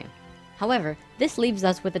and everything. However, this leaves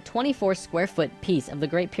us with a 24 square foot piece of the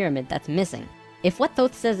Great Pyramid that's missing. If what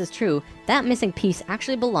Thoth says is true, that missing piece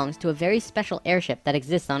actually belongs to a very special airship that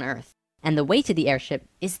exists on Earth. And the way to the airship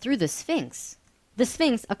is through the Sphinx. The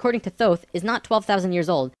Sphinx, according to Thoth, is not 12,000 years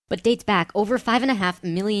old, but dates back over 5.5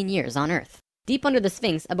 million years on Earth. Deep under the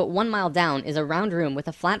Sphinx, about 1 mile down, is a round room with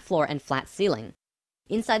a flat floor and flat ceiling.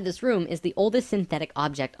 Inside this room is the oldest synthetic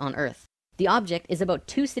object on Earth. The object is about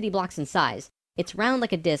 2 city blocks in size. It's round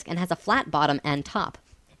like a disc and has a flat bottom and top.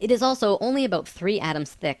 It is also only about 3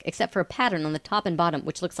 atoms thick, except for a pattern on the top and bottom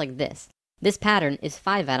which looks like this. This pattern is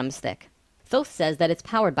 5 atoms thick. Thoth says that it's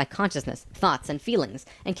powered by consciousness, thoughts, and feelings,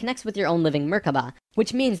 and connects with your own living Merkaba,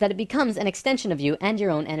 which means that it becomes an extension of you and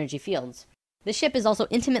your own energy fields. The ship is also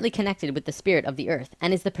intimately connected with the spirit of the Earth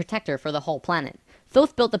and is the protector for the whole planet.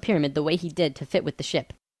 Thoth built the pyramid the way he did to fit with the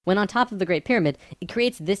ship. When on top of the Great Pyramid, it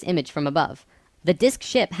creates this image from above. The disc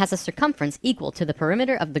ship has a circumference equal to the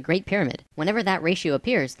perimeter of the Great Pyramid. Whenever that ratio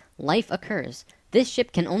appears, life occurs. This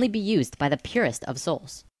ship can only be used by the purest of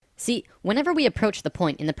souls. See, whenever we approach the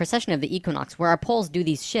point in the precession of the equinox where our poles do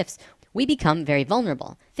these shifts, we become very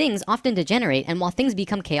vulnerable. Things often degenerate, and while things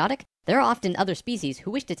become chaotic, there are often other species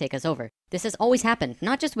who wish to take us over. This has always happened,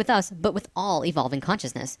 not just with us, but with all evolving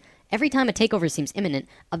consciousness. Every time a takeover seems imminent,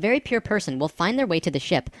 a very pure person will find their way to the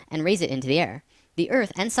ship and raise it into the air. The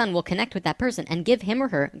Earth and Sun will connect with that person and give him or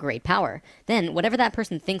her great power. Then, whatever that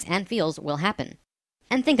person thinks and feels will happen.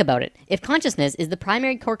 And think about it. If consciousness is the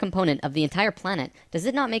primary core component of the entire planet, does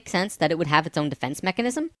it not make sense that it would have its own defense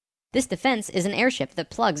mechanism? This defense is an airship that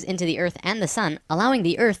plugs into the Earth and the Sun, allowing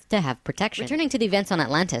the Earth to have protection. Returning to the events on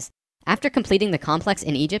Atlantis, after completing the complex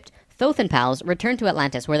in Egypt, Thoth and pals returned to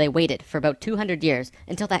Atlantis where they waited for about 200 years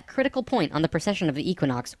until that critical point on the precession of the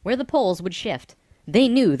equinox where the poles would shift. They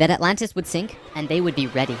knew that Atlantis would sink, and they would be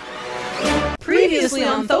ready. Previously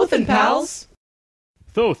on Thoth and Pals!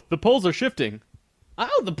 Thoth, the poles are shifting.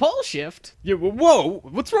 Oh, the pole shift? Yeah, whoa,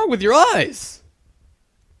 what's wrong with your eyes?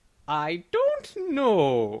 I don't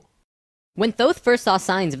know. When Thoth first saw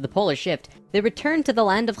signs of the polar shift, they returned to the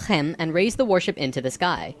land of Chem and raised the warship into the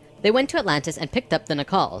sky. They went to Atlantis and picked up the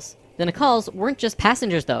Nacals. The Nacals weren't just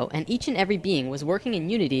passengers though, and each and every being was working in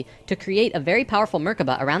unity to create a very powerful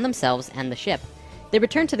Merkaba around themselves and the ship. They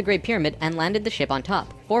returned to the Great Pyramid and landed the ship on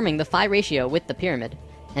top, forming the phi ratio with the pyramid.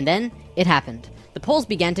 And then, it happened. The poles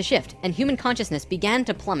began to shift, and human consciousness began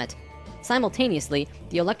to plummet. Simultaneously,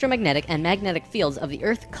 the electromagnetic and magnetic fields of the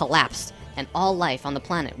Earth collapsed, and all life on the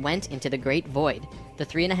planet went into the Great Void, the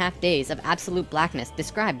 3.5 days of absolute blackness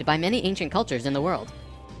described by many ancient cultures in the world.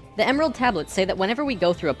 The Emerald Tablets say that whenever we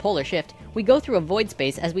go through a polar shift, we go through a void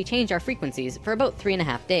space as we change our frequencies for about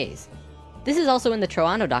 3.5 days. This is also in the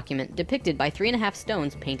Troano document, depicted by 3.5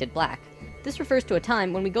 stones painted black. This refers to a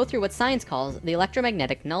time when we go through what science calls the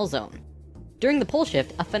electromagnetic null zone. During the pole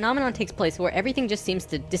shift, a phenomenon takes place where everything just seems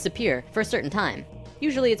to disappear for a certain time.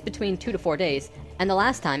 Usually it's between 2 to 4 days, and the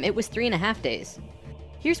last time it was 3.5 days.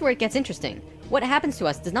 Here's where it gets interesting. What happens to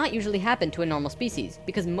us does not usually happen to a normal species,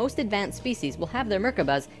 because most advanced species will have their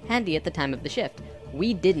Merkabas handy at the time of the shift.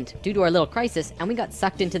 We didn't, due to our little crisis, and we got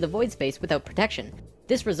sucked into the void space without protection.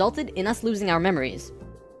 This resulted in us losing our memories.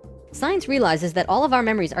 Science realizes that all of our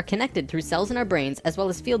memories are connected through cells in our brains as well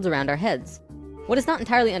as fields around our heads. What is not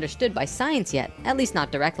entirely understood by science yet, at least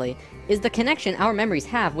not directly, is the connection our memories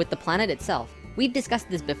have with the planet itself. We've discussed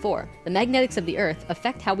this before. The magnetics of the Earth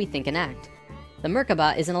affect how we think and act. The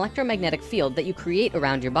Merkaba is an electromagnetic field that you create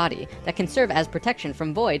around your body that can serve as protection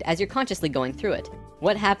from void as you're consciously going through it.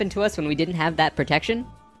 What happened to us when we didn't have that protection?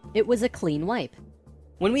 It was a clean wipe.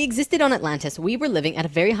 When we existed on Atlantis, we were living at a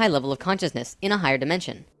very high level of consciousness in a higher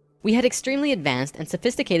dimension. We had extremely advanced and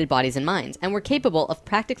sophisticated bodies and minds, and were capable of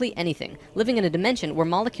practically anything, living in a dimension where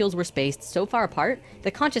molecules were spaced so far apart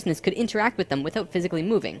that consciousness could interact with them without physically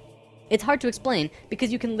moving. It's hard to explain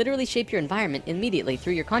because you can literally shape your environment immediately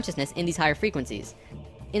through your consciousness in these higher frequencies.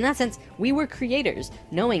 In that sense, we were creators,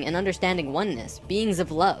 knowing and understanding oneness, beings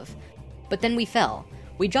of love. But then we fell.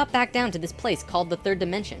 We dropped back down to this place called the third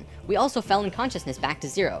dimension. We also fell in consciousness back to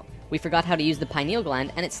zero. We forgot how to use the pineal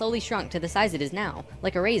gland, and it slowly shrunk to the size it is now,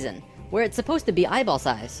 like a raisin, where it's supposed to be eyeball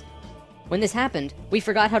size. When this happened, we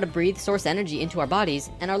forgot how to breathe source energy into our bodies,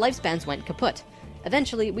 and our lifespans went kaput.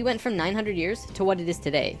 Eventually, we went from 900 years to what it is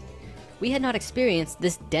today. We had not experienced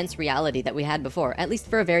this dense reality that we had before, at least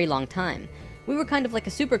for a very long time. We were kind of like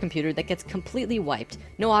a supercomputer that gets completely wiped.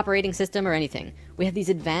 No operating system or anything. We had these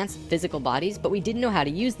advanced physical bodies, but we didn't know how to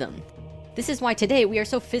use them. This is why today we are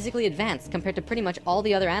so physically advanced compared to pretty much all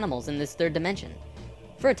the other animals in this third dimension.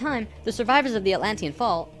 For a time, the survivors of the Atlantean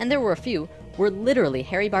fall, and there were a few, were literally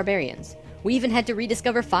hairy barbarians. We even had to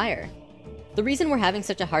rediscover fire. The reason we're having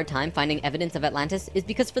such a hard time finding evidence of Atlantis is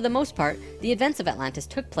because for the most part, the events of Atlantis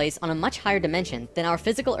took place on a much higher dimension than our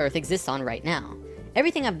physical Earth exists on right now.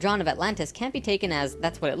 Everything I've drawn of Atlantis can't be taken as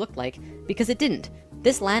that's what it looked like, because it didn't.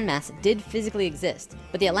 This landmass did physically exist,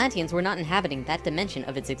 but the Atlanteans were not inhabiting that dimension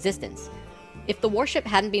of its existence. If the warship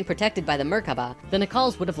hadn't been protected by the Merkaba, the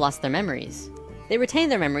Nacals would have lost their memories. They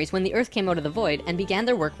retained their memories when the Earth came out of the void and began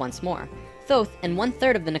their work once more. Thoth and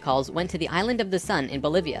 1/3 of the Nacals went to the Island of the Sun in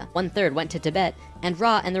Bolivia, 1/3 went to Tibet, and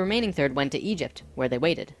Ra and the remaining third went to Egypt, where they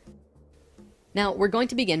waited. Now, we're going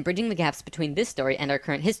to begin bridging the gaps between this story and our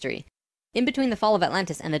current history. In between the fall of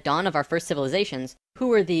Atlantis and the dawn of our first civilizations, who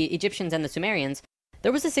were the Egyptians and the Sumerians,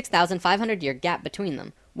 there was a 6,500 year gap between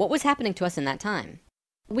them. What was happening to us in that time?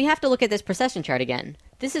 We have to look at this precession chart again.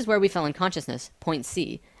 This is where we fell in consciousness, point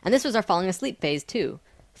C, and this was our falling asleep phase too.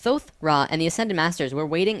 Thoth, Ra, and the Ascended Masters were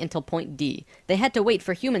waiting until point D. They had to wait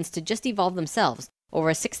for humans to just evolve themselves over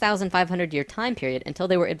a 6,500 year time period until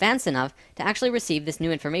they were advanced enough to actually receive this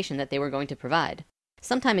new information that they were going to provide.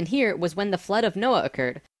 Sometime in here was when the flood of Noah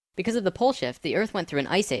occurred. Because of the pole shift, the Earth went through an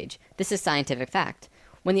ice age. This is scientific fact.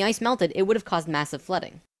 When the ice melted, it would have caused massive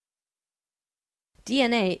flooding.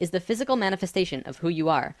 DNA is the physical manifestation of who you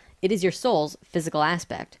are. It is your soul's physical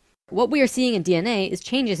aspect. What we are seeing in DNA is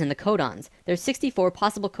changes in the codons. There's 64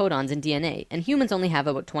 possible codons in DNA, and humans only have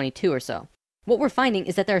about 22 or so. What we're finding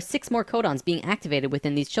is that there are 6 more codons being activated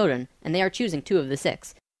within these children, and they are choosing 2 of the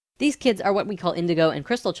 6. These kids are what we call indigo and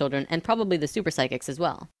crystal children, and probably the super psychics as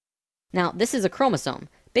well. Now, this is a chromosome.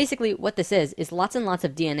 Basically, what this is lots and lots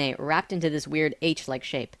of DNA wrapped into this weird H-like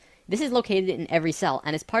shape. This is located in every cell,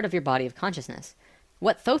 and is part of your body of consciousness.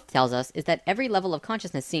 What Thoth tells us is that every level of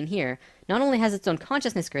consciousness seen here not only has its own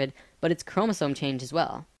consciousness grid, but its chromosome change as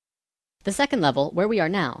well. The second level, where we are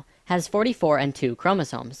now, has 44 and 2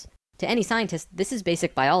 chromosomes. To any scientist, this is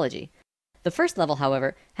basic biology. The first level,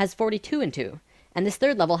 however, has 42 and 2, and this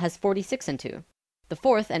third level has 46 and 2. The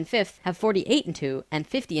fourth and fifth have 48 and 2 and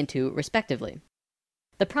 50 and 2 respectively.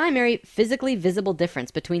 The primary physically visible difference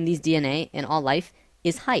between these DNA in all life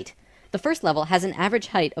is height. The first level has an average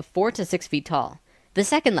height of 4 to 6 feet tall. The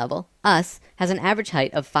second level, us, has an average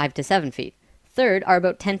height of 5 to 7 feet. Third are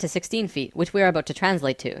about 10 to 16 feet, which we are about to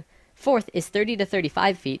translate to. Fourth is 30 to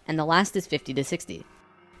 35 feet, and the last is 50 to 60.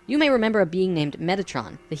 You may remember a being named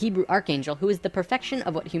Metatron, the Hebrew archangel who is the perfection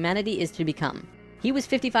of what humanity is to become. He was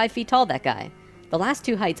 55 feet tall, that guy. The last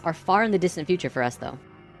 2 heights are far in the distant future for us, though.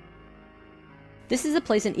 This is a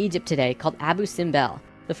place in Egypt today called Abu Simbel.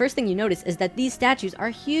 The first thing you notice is that these statues are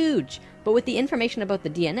huge, but with the information about the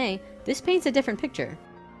DNA, this paints a different picture.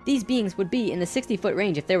 These beings would be in the 60-foot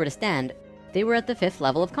range if they were to stand. They were at the 5th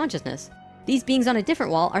level of consciousness. These beings on a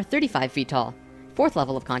different wall are 35 feet tall, 4th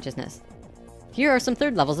level of consciousness. Here are some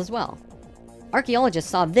 3rd levels as well. Archaeologists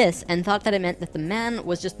saw this and thought that it meant that the man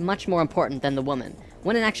was just much more important than the woman,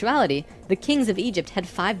 when in actuality, the kings of Egypt had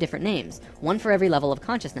 5 different names, one for every level of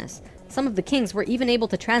consciousness. Some of the kings were even able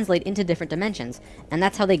to translate into different dimensions, and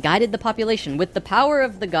that's how they guided the population with the power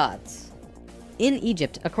of the gods. In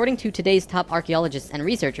Egypt, according to today's top archaeologists and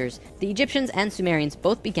researchers, the Egyptians and Sumerians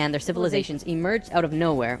both began their civilizations emerged out of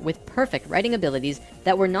nowhere with perfect writing abilities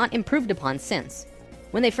that were not improved upon since.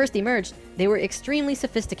 When they first emerged, they were extremely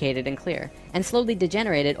sophisticated and clear, and slowly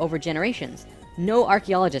degenerated over generations. No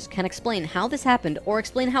archaeologist can explain how this happened or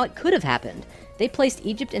explain how it could have happened. They placed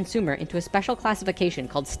Egypt and Sumer into a special classification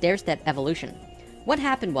called stair-step evolution. What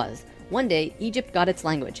happened was, one day, Egypt got its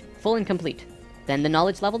language, full and complete. Then the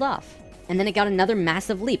knowledge leveled off. And then it got another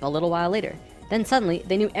massive leap a little while later. Then suddenly,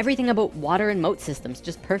 they knew everything about water and moat systems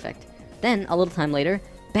just perfect. Then, a little time later,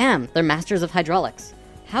 bam, they're masters of hydraulics.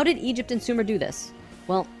 How did Egypt and Sumer do this?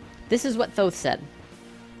 Well, this is what Thoth said.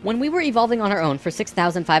 When we were evolving on our own for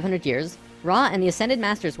 6,500 years, Ra and the Ascended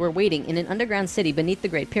Masters were waiting in an underground city beneath the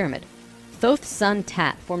Great Pyramid. Thoth's son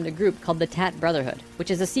Tat formed a group called the Tat Brotherhood, which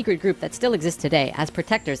is a secret group that still exists today as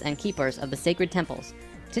protectors and keepers of the sacred temples.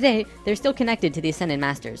 Today, they're still connected to the Ascended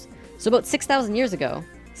Masters. So about 6,000 years ago,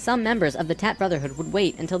 some members of the Tat Brotherhood would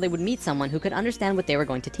wait until they would meet someone who could understand what they were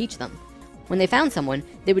going to teach them. When they found someone,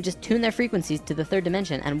 they would just tune their frequencies to the 3rd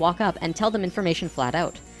dimension and walk up and tell them information flat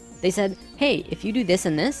out. They said, hey, if you do this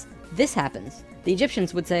and this happens. The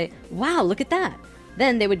Egyptians would say, wow, look at that.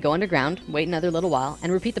 Then they would go underground, wait another little while,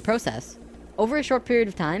 and repeat the process. Over a short period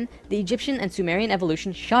of time, the Egyptian and Sumerian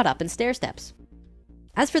evolution shot up in stair steps.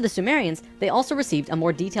 As for the Sumerians, they also received a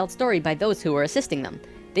more detailed story by those who were assisting them.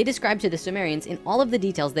 They described to the Sumerians in all of the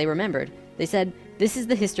details they remembered. They said, this is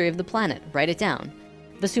the history of the planet, write it down.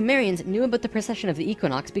 The Sumerians knew about the precession of the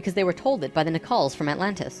equinox because they were told it by the Nicals from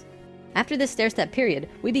Atlantis. After this stair-step period,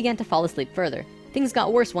 we began to fall asleep further. Things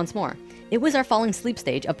got worse once more. It was our falling sleep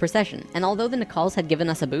stage of precession, and although the Nicals had given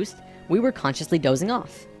us a boost, we were consciously dozing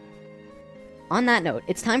off. On that note,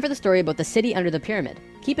 it's time for the story about the city under the pyramid.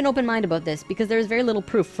 Keep an open mind about this because there is very little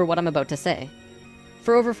proof for what I'm about to say.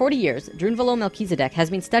 For over 40 years, Drunvalo Melchizedek has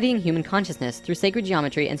been studying human consciousness through sacred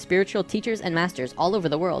geometry and spiritual teachers and masters all over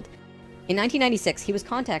the world. In 1996, he was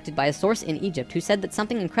contacted by a source in Egypt who said that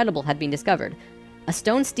something incredible had been discovered. A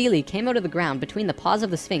stone stele came out of the ground between the paws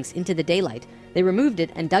of the Sphinx into the daylight. They removed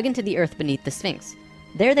it and dug into the earth beneath the Sphinx.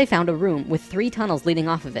 There they found a room with 3 tunnels leading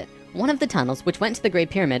off of it. One of the tunnels, which went to the Great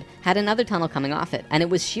Pyramid, had another tunnel coming off it, and it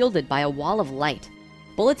was shielded by a wall of light.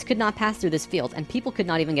 Bullets could not pass through this field, and people could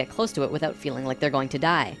not even get close to it without feeling like they're going to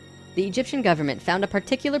die. The Egyptian government found a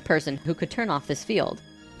particular person who could turn off this field.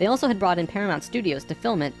 They also had brought in Paramount Studios to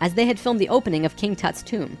film it, as they had filmed the opening of King Tut's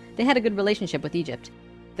tomb. They had a good relationship with Egypt.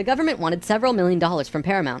 The government wanted several $1,000,000 from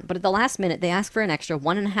Paramount, but at the last minute they asked for an extra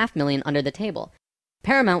 $1.5 million under the table.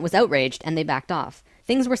 Paramount was outraged and they backed off.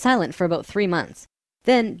 Things were silent for about 3 months.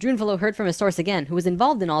 Then, Drunvalo heard from a source again who was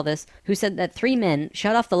involved in all this, who said that 3 men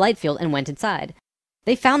shut off the light field and went inside.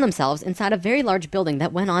 They found themselves inside a very large building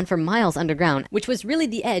that went on for miles underground, which was really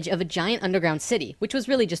the edge of a giant underground city, which was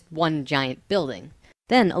really just one giant building.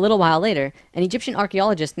 Then, a little while later, an Egyptian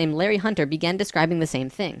archaeologist named Larry Hunter began describing the same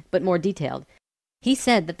thing, but more detailed. He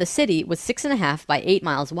said that the city was 6.5 by 8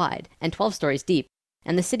 miles wide and 12 stories deep,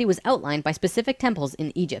 and the city was outlined by specific temples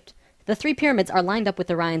in Egypt. The 3 pyramids are lined up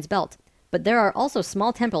with Orion's belt, but there are also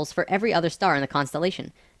small temples for every other star in the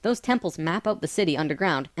constellation. Those temples map out the city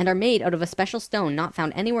underground and are made out of a special stone not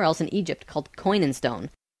found anywhere else in Egypt called Koinen stone.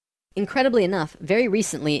 Incredibly enough, very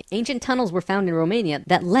recently, ancient tunnels were found in Romania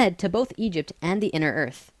that led to both Egypt and the inner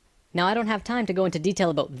earth. Now, I don't have time to go into detail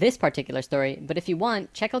about this particular story, but if you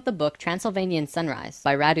want, check out the book Transylvanian Sunrise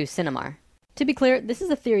by Radu Sinemar. To be clear, this is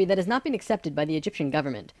a theory that has not been accepted by the Egyptian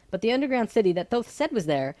government, but the underground city that Thoth said was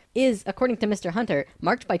there is, according to Mr. Hunter,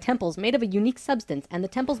 marked by temples made of a unique substance, and the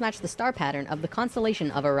temples match the star pattern of the constellation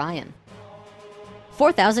of Orion.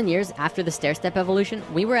 4,000 years after the stair-step evolution,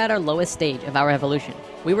 we were at our lowest stage of our evolution.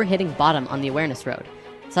 We were hitting bottom on the awareness road.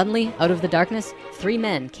 Suddenly, out of the darkness, 3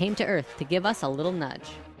 men came to Earth to give us a little nudge.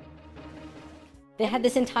 They had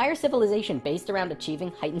this entire civilization based around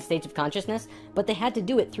achieving heightened states of consciousness, but they had to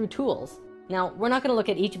do it through tools. Now, we're not going to look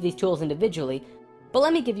at each of these tools individually, but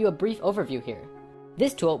let me give you a brief overview here.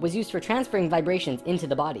 This tool was used for transferring vibrations into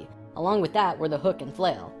the body. Along with that were the hook and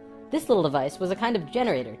flail. This little device was a kind of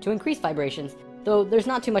generator to increase vibrations, though there's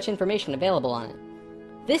not too much information available on it.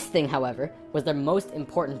 This thing, however, was their most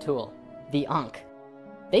important tool, the Ankh.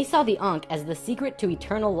 They saw the Ankh as the secret to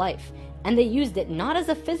eternal life, and they used it not as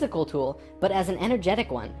a physical tool, but as an energetic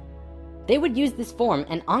one. They would use this form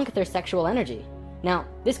and Ankh their sexual energy. Now,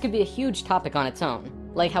 this could be a huge topic on its own,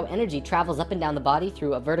 like how energy travels up and down the body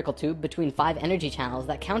through a vertical tube between 5 energy channels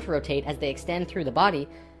that counter-rotate as they extend through the body.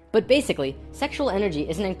 But basically, sexual energy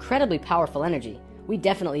is an incredibly powerful energy. We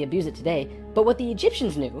definitely abuse it today, but what the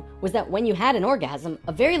Egyptians knew was that when you had an orgasm,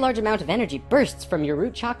 a very large amount of energy bursts from your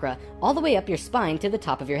root chakra all the way up your spine to the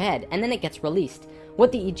top of your head, and then it gets released.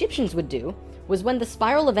 What the Egyptians would do was when the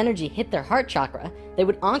spiral of energy hit their heart chakra, they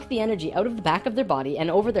would Ankh the energy out of the back of their body and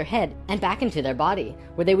over their head and back into their body,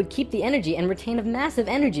 where they would keep the energy and retain a massive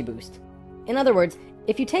energy boost. In other words,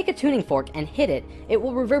 if you take a tuning fork and hit it, it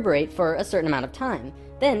will reverberate for a certain amount of time.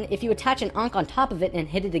 Then, if you attach an Ankh on top of it and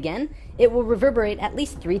hit it again, it will reverberate at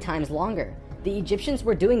least 3 times longer. The Egyptians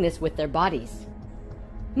were doing this with their bodies.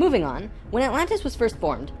 Moving on, when Atlantis was first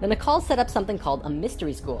formed, the Nacals set up something called a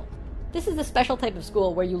mystery school. This is a special type of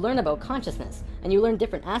school where you learn about consciousness, and you learn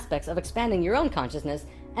different aspects of expanding your own consciousness,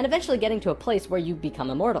 and eventually getting to a place where you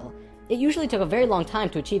become immortal. It usually took a very long time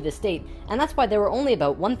to achieve this state, and that's why there were only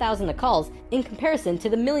about 1,000 Nacals in comparison to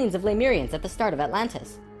the millions of Lemurians at the start of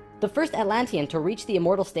Atlantis. The first Atlantean to reach the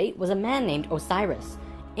immortal state was a man named Osiris.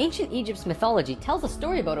 Ancient Egypt's mythology tells a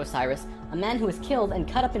story about Osiris, a man who was killed and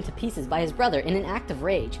cut up into pieces by his brother in an act of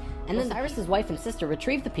rage, and then Osiris's wife and sister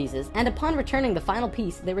retrieved the pieces, and upon returning the final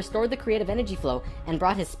piece, they restored the creative energy flow and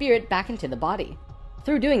brought his spirit back into the body.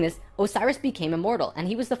 Through doing this, Osiris became immortal, and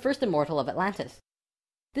he was the first immortal of Atlantis.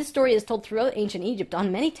 This story is told throughout ancient Egypt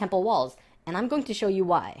on many temple walls, and I'm going to show you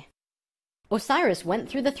why. Osiris went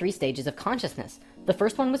through the 3 stages of consciousness. The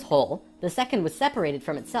first one was whole, the second was separated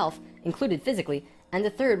from itself, included physically, and the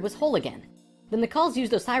third was whole again. The Nacals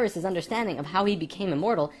used Osiris's understanding of how he became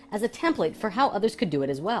immortal as a template for how others could do it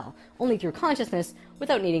as well, only through consciousness,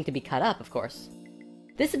 without needing to be cut up, of course.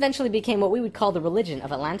 This eventually became what we would call the religion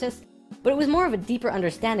of Atlantis, but it was more of a deeper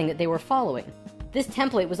understanding that they were following. This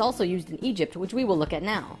template was also used in Egypt, which we will look at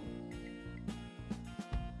now.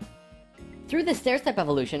 Through the stair-step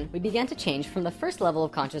evolution, we began to change from the first level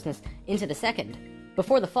of consciousness into the second.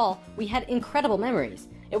 Before the fall, we had incredible memories.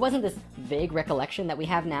 It wasn't this vague recollection that we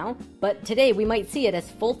have now, but today we might see it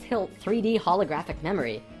as full-tilt 3D holographic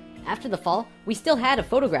memory. After the fall, we still had a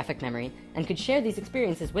photographic memory, and could share these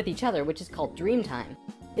experiences with each other, which is called dream time.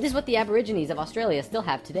 It is what the Aborigines of Australia still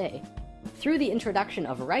have today. Through the introduction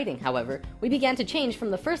of writing, however, we began to change from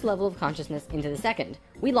the first level of consciousness into the second.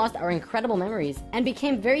 We lost our incredible memories, and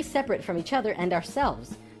became very separate from each other and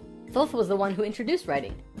ourselves. Thoth was the one who introduced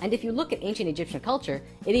writing, and if you look at ancient Egyptian culture,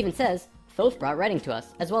 it even says, Thoth brought writing to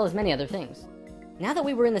us, as well as many other things. Now that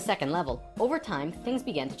we were in the second level, over time, things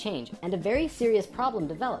began to change, and a very serious problem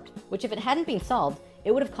developed, which if it hadn't been solved,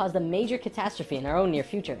 it would have caused a major catastrophe in our own near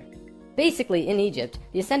future. Basically, in Egypt,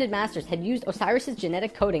 the Ascended Masters had used Osiris's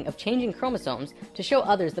genetic coding of changing chromosomes to show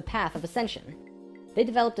others the path of ascension. They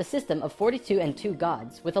developed a system of 42 and 2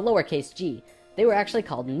 gods, with a lowercase g. They were actually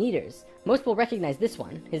called Neters. Most will recognize this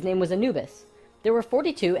one. His name was Anubis. There were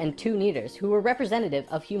 42 and 2 Neters who were representative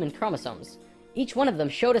of human chromosomes. Each one of them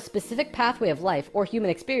showed a specific pathway of life or human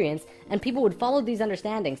experience, and people would follow these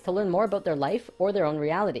understandings to learn more about their life or their own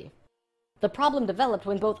reality. The problem developed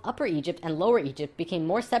when both Upper Egypt and Lower Egypt became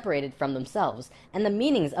more separated from themselves, and the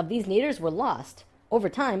meanings of these Neters were lost. Over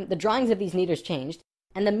time, the drawings of these Neters changed,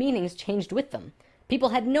 and the meanings changed with them. People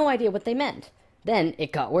had no idea what they meant. Then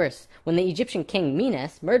it got worse, when the Egyptian king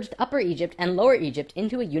Menes merged Upper Egypt and Lower Egypt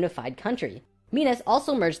into a unified country. Menes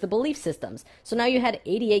also merged the belief systems, so now you had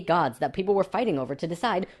 88 gods that people were fighting over to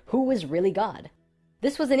decide who was really God.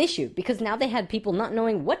 This was an issue because now they had people not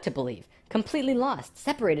knowing what to believe, completely lost,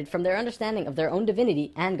 separated from their understanding of their own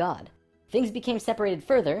divinity and God. Things became separated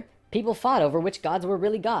further. People fought over which gods were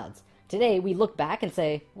really gods. Today we look back and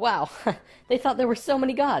say, wow, they thought there were so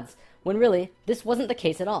many gods, when really, this wasn't the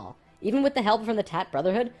case at all. Even with the help from the Tat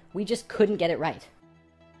Brotherhood, we just couldn't get it right.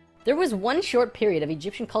 There was one short period of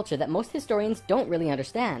Egyptian culture that most historians don't really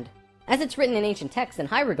understand. As it's written in ancient texts and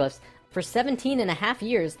hieroglyphs, for 17.5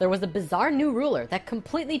 years there was a bizarre new ruler that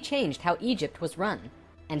completely changed how Egypt was run.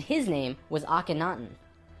 And his name was Akhenaten.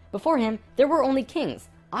 Before him, there were only kings.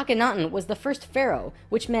 Akhenaten was the first pharaoh,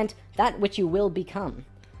 which meant that which you will become.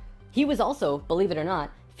 He was also, believe it or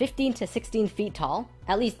not, 15 to 16 feet tall,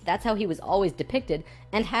 at least that's how he was always depicted,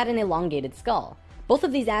 and had an elongated skull. Both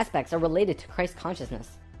of these aspects are related to Christ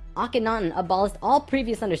consciousness. Akhenaten abolished all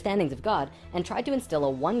previous understandings of God and tried to instill a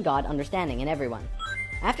one-God understanding in everyone.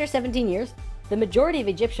 After 17 years, the majority of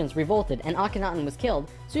Egyptians revolted and Akhenaten was killed,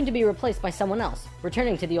 soon to be replaced by someone else,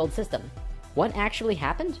 returning to the old system. What actually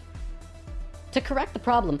happened? To correct the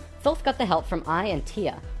problem, Thoth got the help from Ai and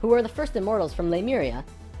Tia, who were the first immortals from Lemuria,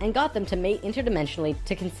 and got them to mate interdimensionally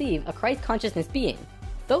to conceive a Christ consciousness being.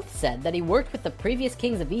 Thoth said that he worked with the previous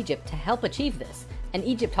kings of Egypt to help achieve this, and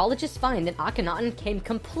Egyptologists find that Akhenaten came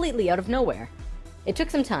completely out of nowhere. It took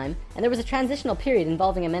some time, and there was a transitional period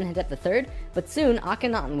involving Amenhotep III, but soon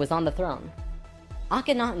Akhenaten was on the throne.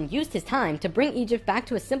 Akhenaten used his time to bring Egypt back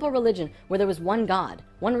to a simple religion where there was one God,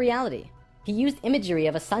 one reality. He used imagery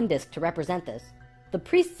of a sun disk to represent this. The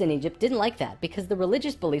priests in Egypt didn't like that because the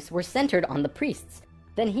religious beliefs were centered on the priests.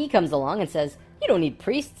 Then he comes along and says, you don't need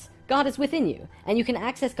priests, God is within you, and you can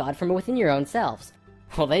access God from within your own selves.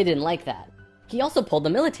 Well, they didn't like that. He also pulled the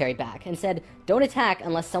military back and said, don't attack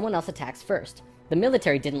unless someone else attacks first. The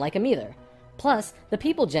military didn't like him either. Plus, the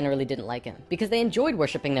people generally didn't like him because they enjoyed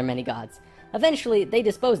worshipping their many gods. Eventually, they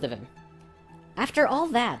disposed of him. After all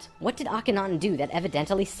that, what did Akhenaten do that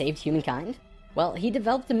evidently saved humankind? Well, he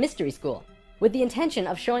developed a mystery school, with the intention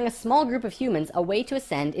of showing a small group of humans a way to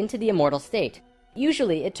ascend into the immortal state.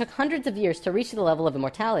 Usually, it took hundreds of years to reach the level of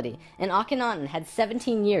immortality, and Akhenaten had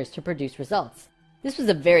 17 years to produce results. This was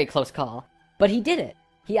a very close call, but he did it.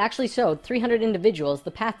 He actually showed 300 individuals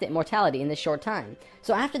the path to immortality in this short time.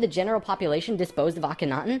 So after the general population disposed of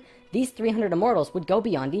Akhenaten, these 300 immortals would go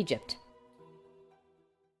beyond Egypt.